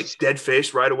he was like dead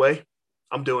faced right away.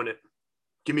 I'm doing it.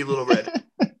 Give me Little Red.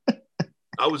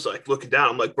 I was like looking down.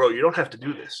 I'm like, bro, you don't have to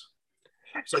do this.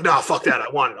 He's like, no, fuck that. I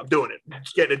want it. I'm doing it. I'm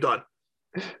just getting it done.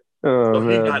 So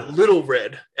he got Little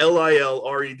Red,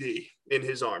 Lilred, in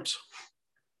his arms.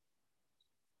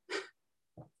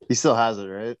 He still has it,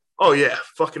 right? Oh, yeah.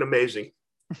 Fucking amazing.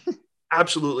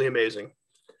 Absolutely amazing.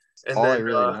 And all I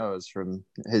really know is from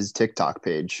his TikTok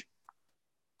page.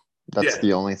 That's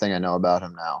the only thing I know about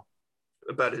him now.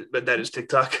 But that is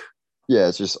TikTok? Yeah,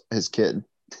 it's just his kid.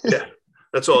 Yeah,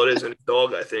 that's all it is. And his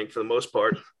dog, I think, for the most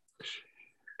part.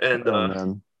 And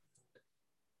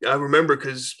I remember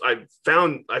because I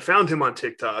found him on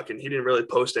TikTok and he didn't really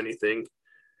post anything.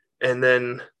 And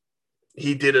then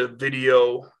he did a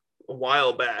video a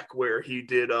while back where he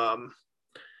did I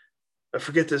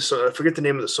forget the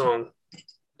name of the song,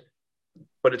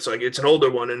 but it's like it's an older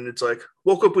one and it's like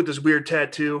woke up with this weird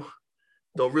tattoo,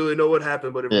 don't really know what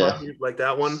happened, but it reminded me like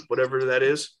that one, whatever that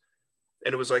is.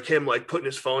 And it was like him like putting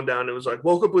his phone down. It was like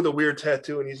woke up with a weird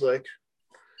tattoo and he's like,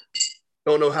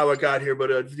 don't know how I got here,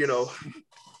 but I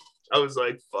was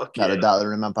like, fuck got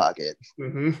 $1 in my pocket.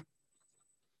 Mm-hmm.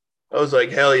 I was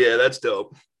like, hell yeah, that's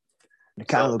dope. It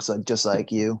kind of looks like just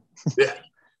like you. Yeah.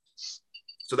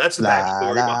 So that's the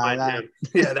backstory behind him.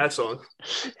 Yeah, that song.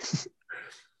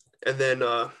 And then,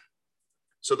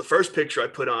 so the first picture I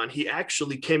put on, he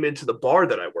actually came into the bar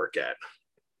that I work at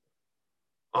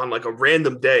on like a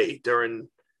random day during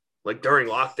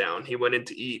lockdown. He went in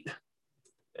to eat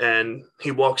and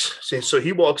he walks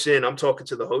in, I'm talking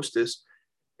to the hostess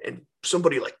and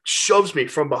somebody like shoves me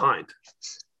from behind.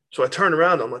 So I turn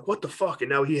around, I'm like, what the fuck? And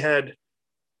now he had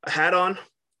a hat on,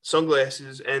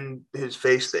 sunglasses, and his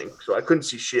face thing. So I couldn't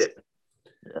see shit.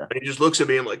 Yeah. And he just looks at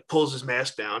me and like pulls his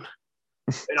mask down.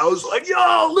 And I was like,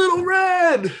 yo, Little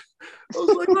Red. I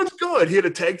was like, let's go. And he had a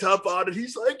tank top on and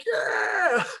he's like,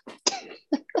 yeah.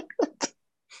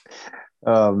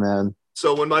 Oh, man.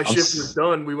 So when my shift was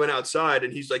done, we went outside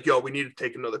and he's like, yo, we need to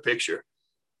take another picture.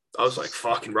 I was like,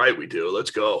 fucking right, we do.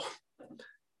 Let's go.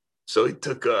 So we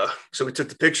took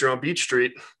the picture on Beach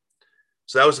Street.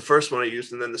 So that was the first one I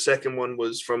used. And then the second one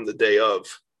was from the day of,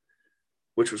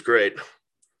 which was great.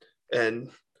 And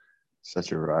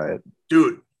such a riot.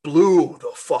 Dude, blew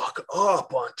the fuck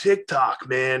up on TikTok,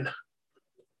 man.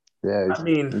 Yeah. I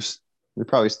mean, you're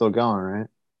probably still going, right?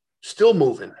 Still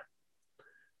moving.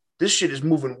 This shit is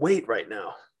moving weight right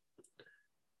now.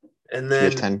 And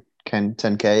then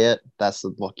 10K yet? That's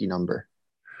the lucky number.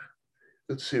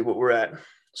 Let's see what we're at.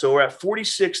 So we're at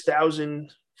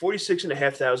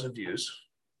 46,500 views.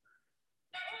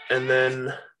 And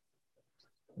then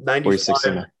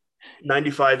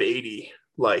 9580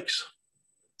 likes.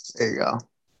 There you go.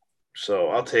 So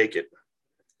I'll take it.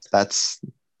 That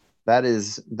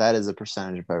is a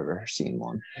percentage if I've ever seen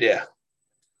one. Yeah.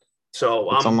 So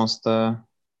it's almost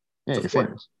you're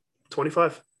famous.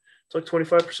 25. It's like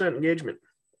 25% engagement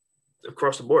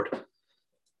across the board.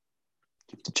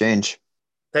 Keep the change.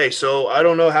 Hey, so I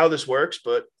don't know how this works,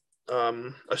 but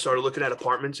I started looking at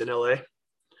apartments in LA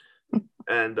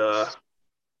and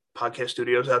podcast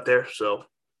studios out there. So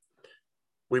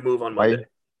we move on Monday.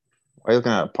 Why are you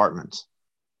looking at apartments?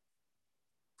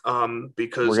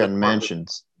 Because we're getting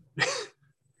mansions.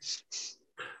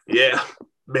 Yeah,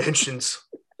 mansions.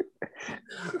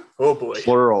 Oh boy.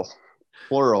 Plural.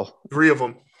 3 of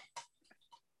them.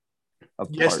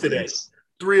 Apartments. Yesterday.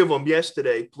 3 of them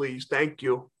yesterday, please. Thank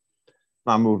you.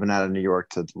 I'm moving out of New York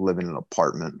to live in an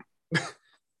apartment.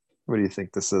 What do you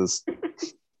think this is?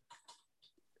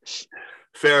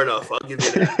 Fair enough. I'll give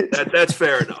you that. That's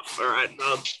fair enough. All right.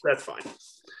 That's fine.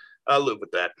 I'll live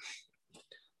with that.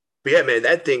 But yeah, man,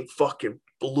 that thing fucking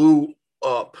blew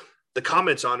up. The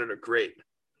comments on it are great.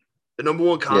 The number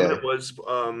one comment was,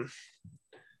 I'm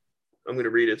going to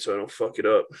read it so I don't fuck it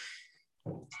up.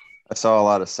 I saw a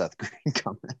lot of Seth Green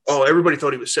comments. Oh, everybody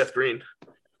thought he was Seth Green.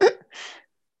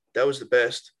 That was the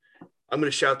best. I'm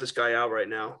going to shout this guy out right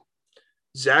now.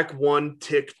 Zach1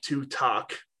 Tick 2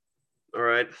 Talk. All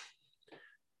right.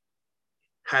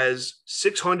 Has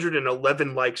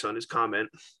 611 likes on his comment.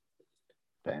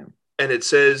 Damn. And it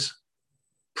says,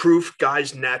 proof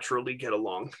guys naturally get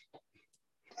along.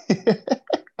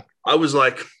 I was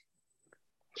like,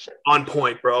 on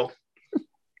point, bro.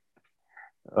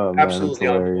 Oh, man, absolutely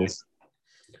on point.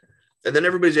 And then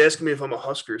everybody's asking me if I'm a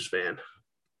Huskers fan.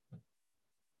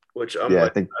 which I'm Yeah,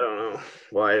 like, I don't know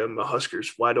why I'm a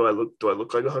Huskers. Why do I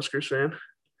look like a Huskers fan?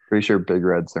 pretty sure Big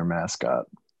Red's their mascot.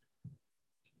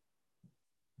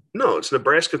 No, it's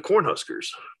Nebraska Cornhuskers.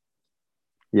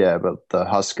 Yeah, but the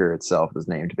Husker itself is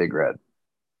named Big Red.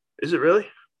 Is it really?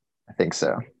 I think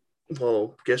so.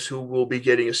 Well, guess who will be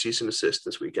getting a cease and desist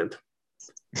this weekend?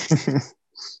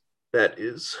 That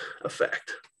is a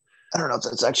fact. I don't know if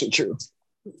that's actually true.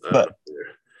 But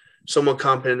someone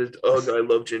commented, "Ugh, I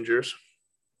love gingers."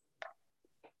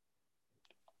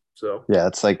 So yeah,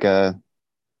 it's like the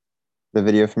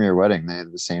video from your wedding. They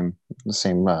had the same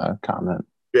comment.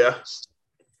 Yeah.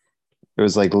 It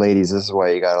was like, ladies, this is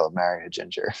why you gotta marry a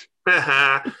ginger.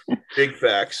 Big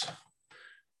facts.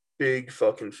 Big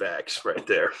fucking facts right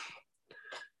there.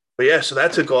 But yeah, so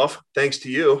that took off thanks to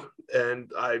you.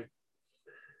 And I'm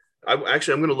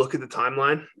going to look at the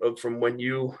timeline from when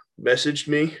you messaged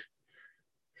me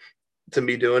to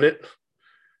me doing it,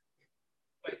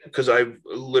 because I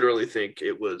literally think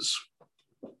it was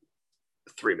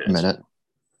 3 minutes. A minute.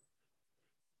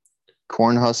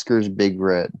 Cornhuskers Big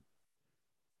Red.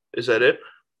 Is that it?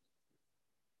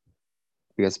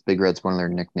 I guess Big Red's one of their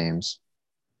nicknames.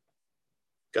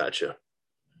 Gotcha.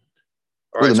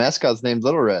 All right, the mascot's named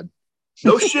Little Red.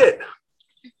 No shit.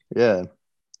 Yeah.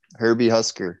 Herbie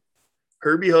Husker.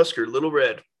 Herbie Husker, Little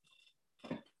Red.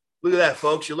 Look at that,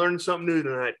 folks. You're learning something new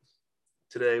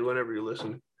today, whenever you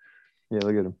listen. Yeah,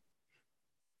 look at him.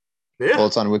 Yeah. Well,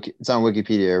 it's on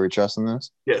Wikipedia. Are we trusting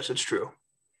this? Yes, it's true.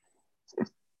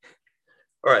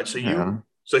 All right, so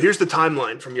here's the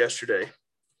timeline from yesterday.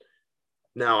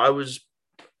 Now, I was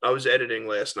editing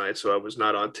last night, so I was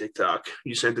not on TikTok.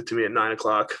 You sent it to me at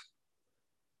 9:00.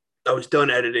 I was done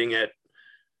editing at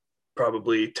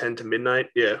probably 10 to midnight.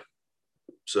 Yeah.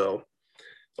 So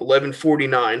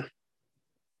 11:49.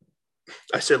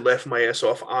 I said left my ass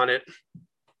off on it.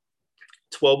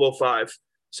 12:05,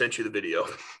 sent you the video.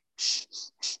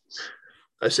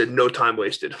 I said no time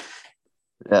wasted.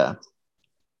 Yeah.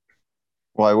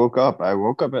 Well, I woke up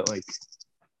at like,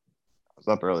 I was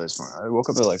up early this morning. I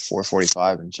woke up at like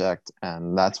 4:45 and checked,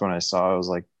 and that's when I saw it was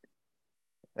like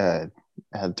it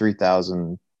had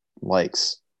 3,000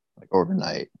 likes like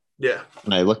overnight. Yeah.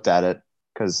 And I looked at it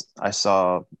because I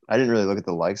didn't really look at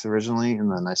the likes originally,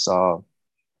 and then I saw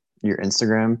your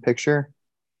Instagram picture.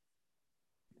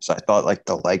 So I thought like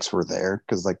the likes were there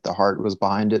because like the heart was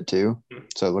behind it too.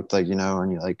 So it looked like,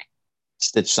 and you like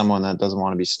stitch someone that doesn't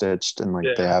want to be stitched, and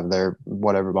like they have their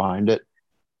whatever behind it.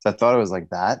 So I thought it was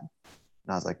like that. And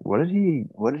I was like, what did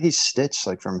he stitch,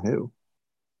 like from who?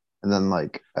 And then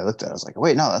like I looked at it, I was like,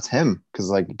 wait, no, that's him. Cause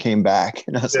like it came back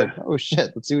and I was like, oh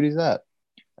shit, let's see what he's at.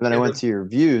 And then I went to your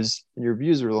views, and your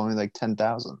views were only like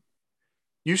 10,000.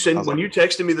 You said when you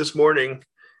texted me this morning,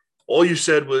 all you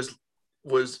said was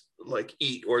like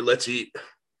eat or let's eat.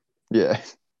 Yeah.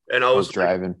 And I was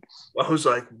driving. I was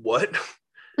like, what?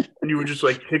 And you were just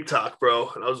like, TikTok, bro.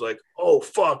 And I was like, oh,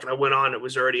 fuck. And I went on. It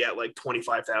was already at like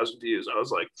 25,000 views. I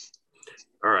was like,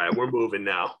 all right, we're moving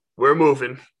now. We're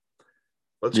moving.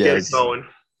 Let's get it going.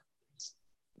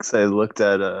 So I looked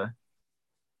at, I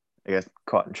got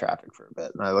caught in traffic for a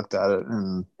bit. And I looked at it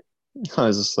and I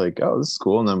was just like, oh, this is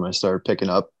cool. And then when I started picking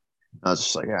up, I was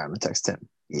just like, all right, I'm going to text him.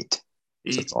 Eat.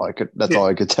 So that's all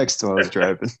I could text while I was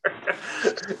driving.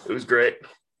 It was great.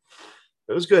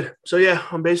 It was good. So yeah,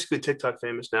 I'm basically TikTok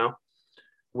famous now.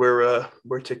 We're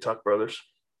TikTok brothers.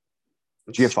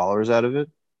 Did you get followers out of it?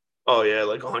 Oh yeah,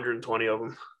 like 120 of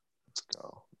them. Let's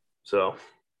go. So,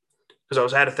 because I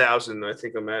was at 1,000, I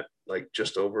think I'm at like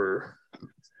just over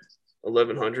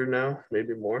 1,100 now,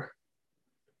 maybe more.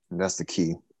 And that's the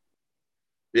key.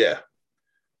 Yeah.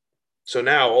 So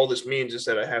now all this means is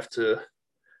that I have to.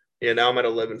 Yeah, now I'm at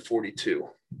 1142.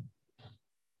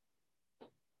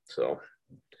 So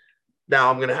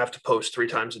now I'm going to have to post 3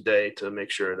 times a day to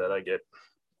make sure that I get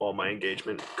all my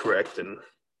engagement correct. And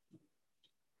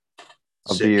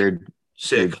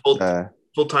sick.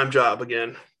 Full-time job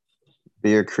again. Be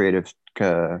your creative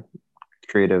producer.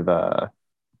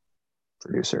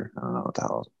 I don't know what the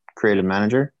hell. Creative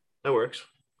manager? That works.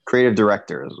 Creative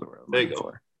director is what I'm looking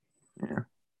for. Yeah.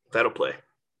 That'll play.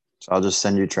 So I'll just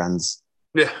send you trends.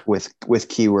 Yeah. With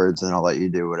keywords, and I'll let you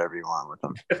do whatever you want with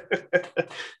them.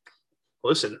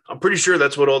 Listen, I'm pretty sure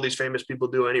that's what all these famous people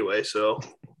do anyway. So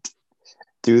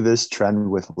do this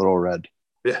trend with Little Red.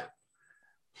 Yeah.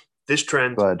 This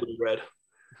trend with Little Red.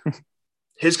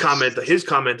 His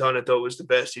comment on it though was the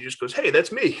best. He just goes, "Hey,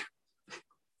 that's me."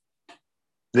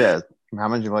 Yeah. How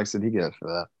many likes did he get for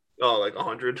that? Oh, like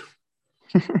 100.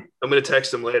 I'm gonna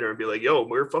text him later and be like, "Yo,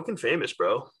 we're fucking famous,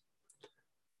 bro."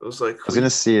 I was like, I was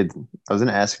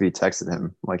gonna ask if you texted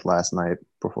him like last night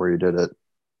before you did it.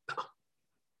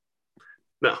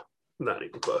 No, not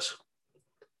even close.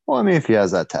 Well, I mean, if he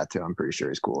has that tattoo, I'm pretty sure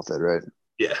he's cool with it, right?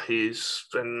 Yeah, he's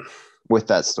been with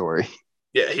that story.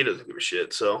 Yeah, he doesn't give a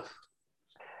shit. So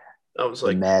I was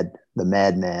like, the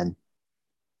madman.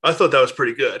 I thought that was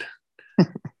pretty good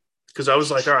because I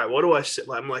was like, all right, what do I say?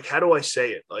 I'm like, how do I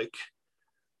say it? Like,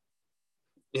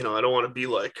 I don't want to be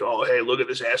like, oh, hey, look at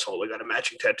this asshole. I got a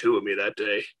matching tattoo of me that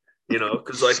day,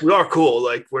 because like we are cool.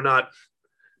 Like we're not,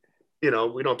 we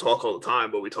don't talk all the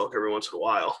time, but we talk every once in a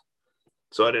while.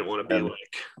 So I didn't want to be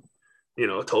like,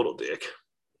 a total dick.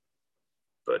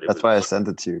 But that's why I sent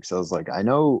it to you because I was like, I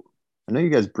know you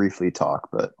guys briefly talk,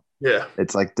 but yeah,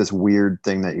 it's like this weird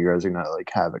thing that you guys are gonna like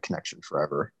have a connection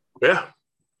forever. Yeah,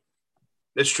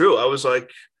 it's true. I was like,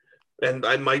 and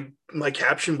my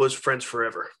caption was "Friends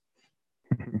Forever."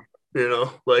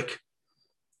 Like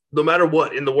no matter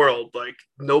what in the world, like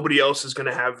nobody else is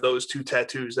gonna have those two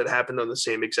tattoos that happened on the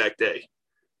same exact day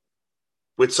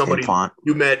with somebody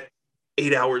you met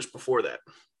 8 hours before that.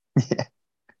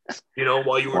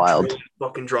 While you were drilling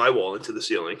fucking drywall into the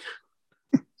ceiling.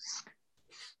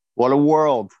 What a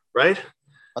world, right?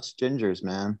 Us gingers,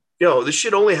 man. Yo, this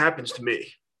shit only happens to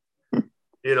me.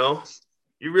 You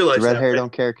realize the red hair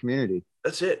don't care community.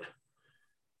 That's it.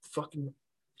 Fucking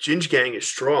Ginge Gang is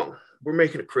strong. We're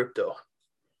making a crypto.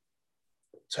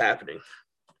 It's happening.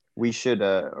 We should,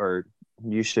 or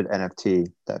you should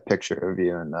NFT that picture of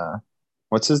you and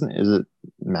what's his name? Is it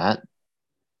Matt?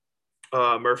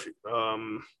 Murphy.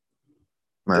 Murph.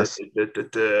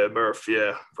 Murph.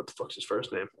 Yeah. What the fuck's his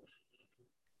first name?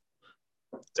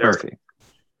 Murphy.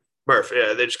 Murph.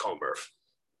 Yeah, they just call him Murph.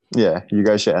 Yeah, you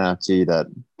guys should NFT that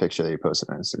picture that you posted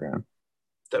on Instagram.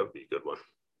 That would be a good one.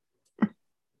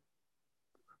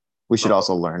 We should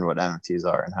also learn what NFTs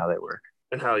are and how they work.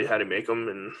 And how to make them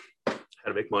and how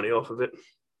to make money off of it.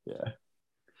 Yeah.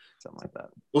 Something like that.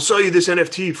 We'll sell you this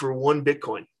NFT for 1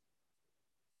 Bitcoin.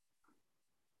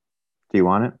 Do you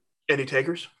want it? Any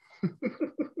takers? I'll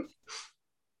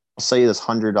sell you this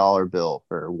 $100 bill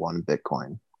for 1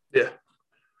 Bitcoin. Yeah.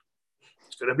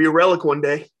 It's going to be a relic one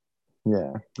day.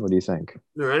 Yeah. What do you think?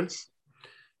 All right.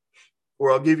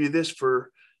 Or I'll give you this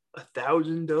for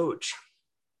 1,000 Doge.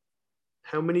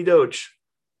 How many Doge?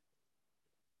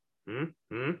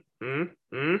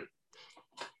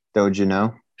 Doge, you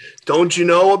know? Don't you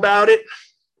know about it?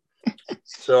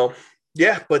 So,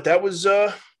 yeah, but that was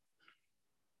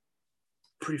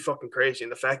pretty fucking crazy.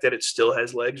 And the fact that it still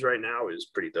has legs right now is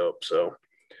pretty dope. So,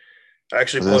 I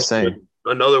actually posted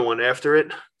another one after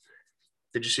it.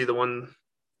 Did you see the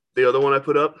other one I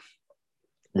put up?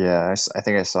 Yeah, I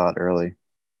think I saw it early.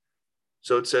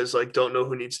 So it says, like, don't know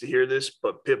who needs to hear this,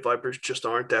 but pit vipers just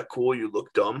aren't that cool. You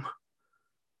look dumb.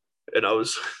 And I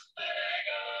was,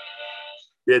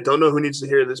 yeah, don't know who needs to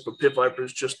hear this, but pit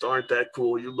vipers just aren't that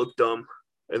cool. You look dumb.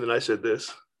 And then I said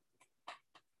this.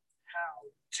 How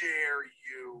dare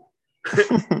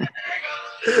you?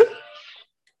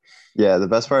 Yeah, the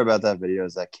best part about that video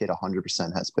is that kid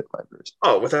 100% has pit vipers.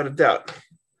 Oh, without a doubt.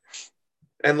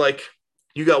 And, like,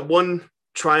 you got one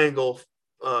triangle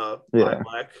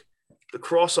black. The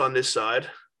cross on this side,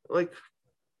 like,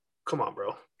 come on,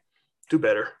 bro. Do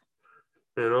better.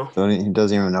 He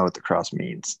doesn't even know what the cross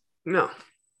means. No.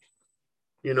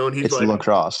 And he's it's like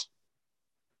lacrosse.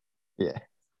 Yeah.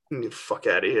 Fuck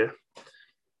out of here.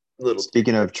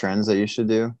 Speaking of trends that you should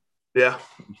do. Yeah.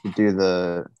 You should do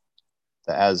the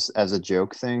as a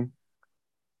joke thing.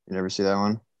 You never see that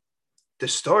one?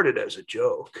 This started as a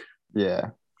joke. Yeah,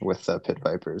 with the pit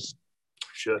vipers.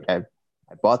 Should. I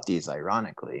bought these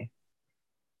ironically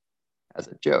as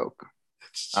a joke.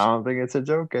 I don't think it's a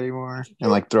joke anymore.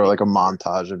 And like throw like a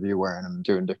montage of you wearing them,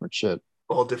 doing different shit.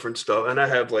 All different stuff. And I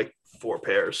have like 4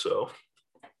 pairs, so.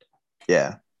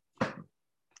 Yeah.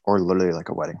 Or literally like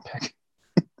a wedding pic.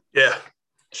 Yeah.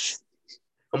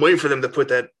 I'm waiting for them to put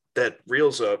that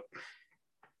reels up.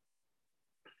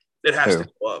 It has to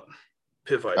go up.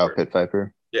 Pit Viper. Oh, Pit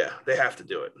Viper? Yeah, they have to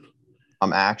do it.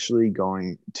 I'm actually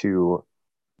going to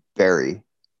bury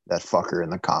that fucker in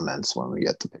the comments when we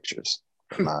get the pictures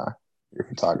from your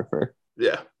photographer.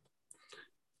 Yeah,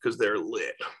 because they're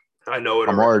lit. I know it.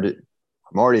 I'm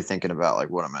already thinking about like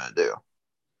what I'm gonna do.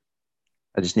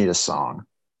 I just need a song.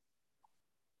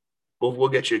 We'll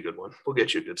get you a good one. We'll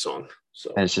get you a good song.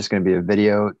 So, and it's just gonna be a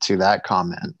video to that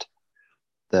comment.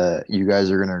 That you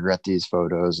guys are gonna regret these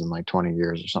photos in like 20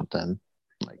 years or something.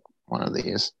 Like one of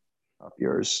these of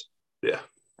yours. Yeah.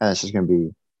 And it's just gonna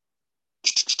be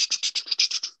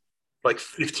like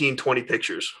 15, 20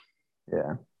 pictures.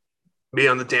 Yeah. Me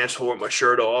on the dance floor with my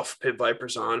shirt off, Pit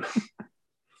Vipers on.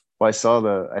 Well, I saw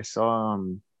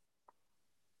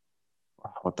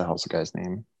what the hell's the guy's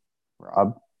name?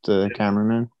 Rob, the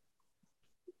cameraman.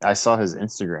 I saw his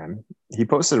Instagram. He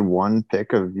posted one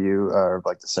pic of you of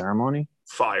like the ceremony.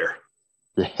 Fire.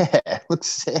 Yeah, it looks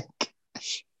sick.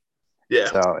 Yeah.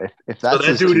 So if So that's that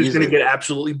his dude is teaser, going to get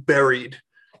absolutely buried.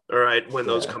 All right, when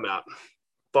those come out.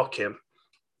 Fuck him.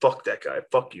 Fuck that guy.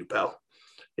 Fuck you, pal.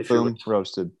 If boom,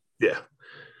 roasted. Yeah.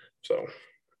 So,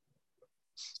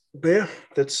 but yeah,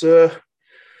 that's I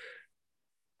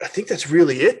think that's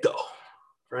really it though.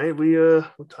 Right? We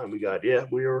what time we got? Yeah,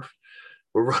 we're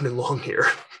running long here.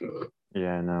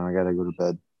 Yeah, no, I gotta go to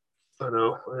bed. I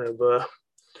know. I have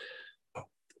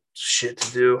shit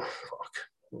to do. Fuck.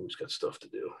 Always got stuff to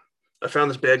do. I found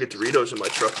this bag of Doritos in my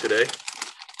truck today.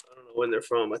 I don't know when they're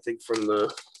from. I think from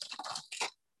the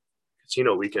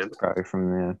casino weekend. Probably from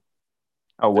the.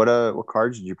 Oh, what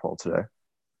cards did you pull today?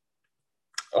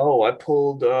 Oh, I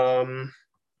pulled. I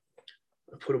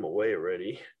put them away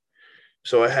already.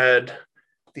 So I had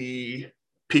the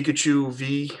Pikachu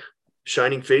V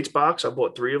Shining Fates box. I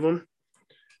bought 3 of them.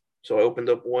 So I opened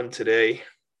up one today,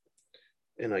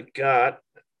 and I got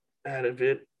out of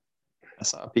it. I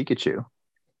saw Pikachu.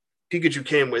 Pikachu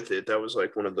came with it. That was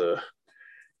like one of the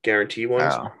guarantee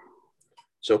ones. Oh.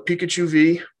 So Pikachu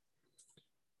V.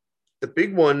 The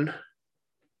big one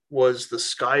was the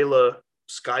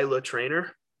Skyla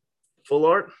trainer full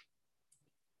art.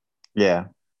 Yeah.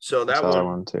 So that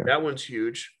one too. That one's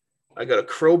huge. I got a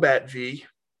Crobat V.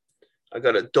 I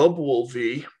got a Dubwool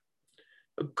V.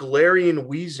 A Galarian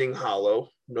Weezing Hollow,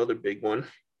 another big one,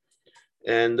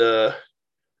 and a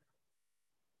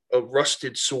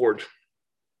Rusted Sword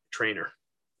trainer.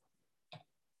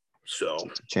 So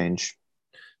change.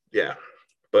 Yeah.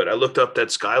 But I looked up that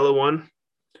Skyla one.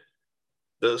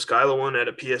 The Skyla one at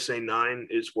a PSA 9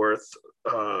 is worth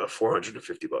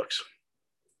 $450.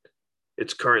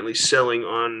 It's currently selling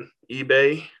on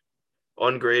eBay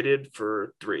ungraded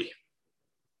for $3.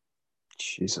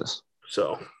 Jesus.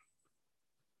 So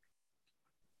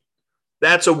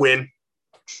that's a win.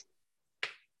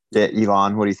 Yeah,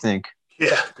 Elon, what do you think?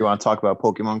 Yeah. Do you want to talk about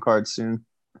Pokemon cards soon?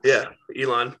 Yeah,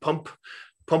 Elon, pump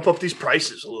up these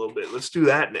prices a little bit. Let's do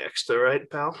that next. All right,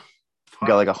 pal? You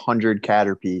got like 100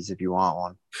 Caterpies if you want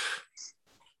one.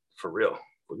 For real.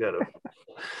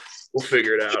 We'll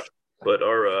figure it out. But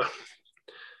our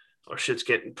shit's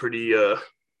getting pretty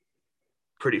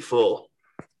full.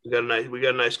 We got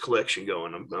a nice collection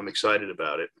going. I'm excited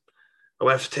about it. I'll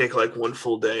have to take like one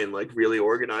full day and like really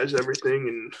organize everything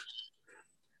and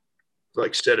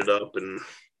like set it up. And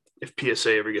if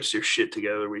PSA ever gets their shit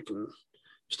together, we can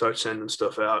start sending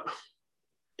stuff out.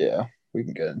 Yeah, we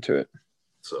can get into it.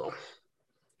 So,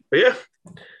 but yeah,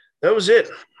 that was it.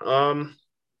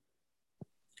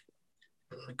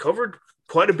 We covered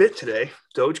quite a bit today.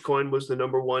 Dogecoin was the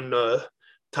number one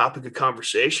topic of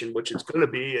conversation, which it's going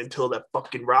to be until that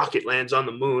fucking rocket lands on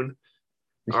the moon.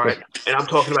 All right. And I'm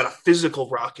talking about a physical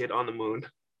rocket on the moon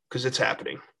because it's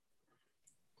happening.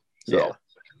 So, yeah.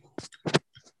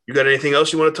 You got anything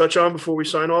else you want to touch on before we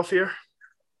sign off here?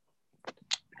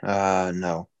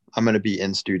 No. I'm going to be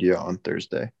in studio on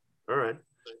Thursday. All right.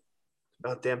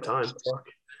 About damn time. Fuck.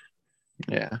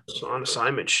 Yeah. It's on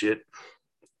assignment shit.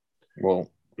 Well.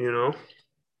 You know?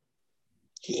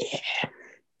 Yeah.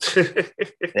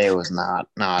 It was not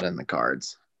in the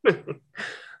cards.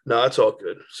 No, it's all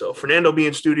good. So Fernando be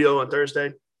in studio on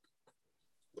Thursday.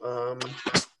 I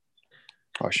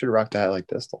should have rocked that like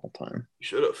this the whole time. You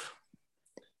should have.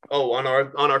 Oh, on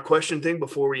our question thing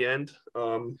before we end,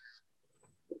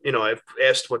 I've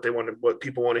asked what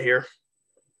people want to hear,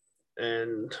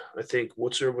 and I think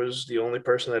Wootzer was the only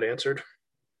person that answered.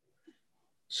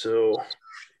 So,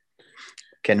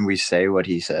 can we say what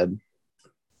he said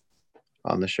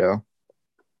on the show?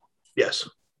 Yes.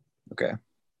 Okay.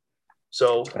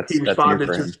 So he responded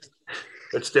to.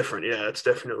 It's different. Yeah, it's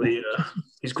definitely.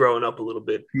 He's growing up a little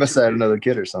bit. He must have had another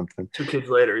kid or something. 2 kids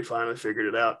later, he finally figured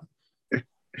it out.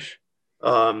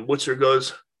 Wootzer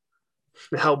goes,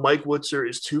 how Mike Wootzer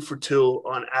is 2 for 2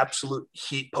 on absolute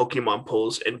heat Pokemon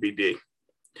pulls NBD.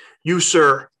 You,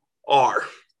 sir, are.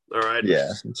 All right.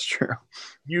 Yeah, it's true.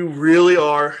 You really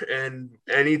are. And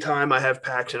anytime I have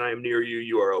packs and I am near you,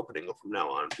 you are opening them from now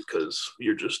on because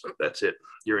that's it.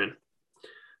 You're in.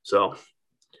 So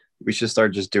we should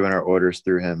start just doing our orders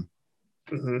through him.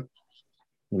 Mm-hmm.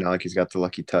 Like he's got the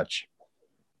lucky touch.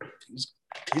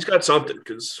 He's got something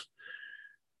because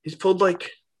he's pulled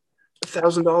like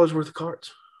 $1,000 worth of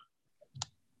cards.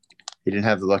 He didn't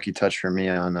have the lucky touch for me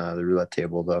on the roulette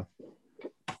table, though.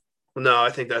 No,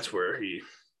 I think that's where he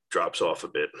drops off a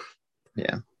bit.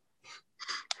 Yeah.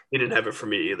 He didn't have it for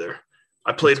me either.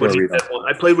 I played what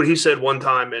he said one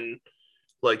time and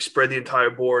like spread the entire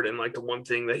board, and like the one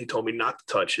thing that he told me not to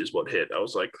touch is what hit. I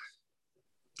was like,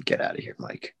 get out of here,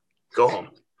 Mike. Go home.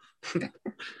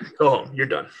 Go home. You're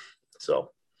done.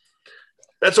 So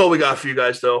that's all we got for you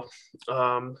guys, though.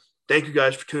 Thank you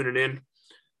guys for tuning in.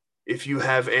 If you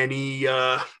have any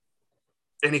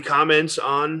comments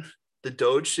on the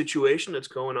Doge situation that's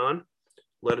going on,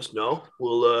 let us know.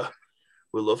 We'll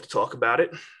love to talk about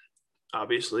it,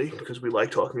 obviously, because we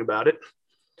like talking about it.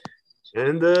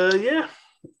 And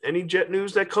any Jet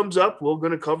news that comes up, we're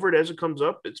going to cover it as it comes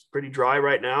up. It's pretty dry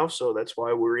right now, so that's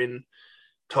why we're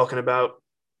talking about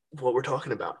what we're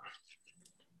talking about.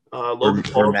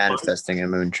 We're manifesting a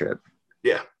moon trip.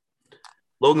 Yeah.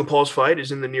 Logan Paul's fight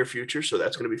is in the near future, so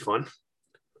that's going to be fun.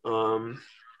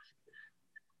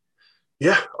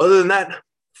 Other than that,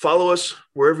 follow us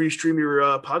wherever you stream your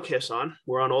podcasts on.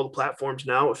 We're on all the platforms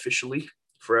now, officially,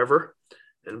 forever,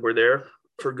 and we're there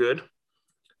for good.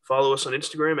 Follow us on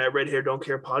Instagram at Red Hair Don't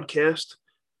Care Podcast.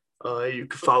 You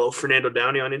can follow Fernando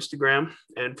Downey on Instagram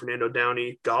and Fernando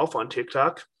Downey Golf on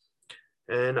TikTok.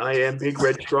 And I am Big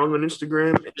Red Strong on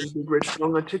Instagram and Big Red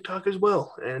Strong on TikTok as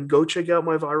well. And go check out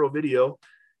my viral video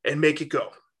and make it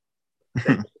go.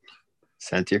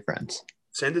 Send it to your friends.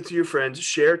 Send it to your friends.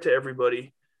 Share it to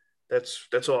everybody.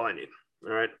 That's all I need.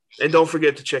 All right. And don't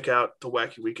forget to check out the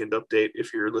Wacky Weekend Update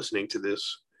if you're listening to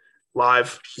this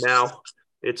live now.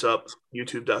 It's up,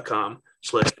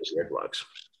 youtube.com/redblogs.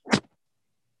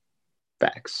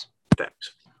 Facts.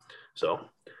 So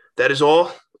that is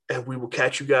all. And we will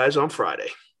catch you guys on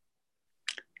Friday.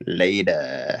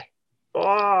 Later.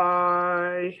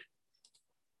 Bye.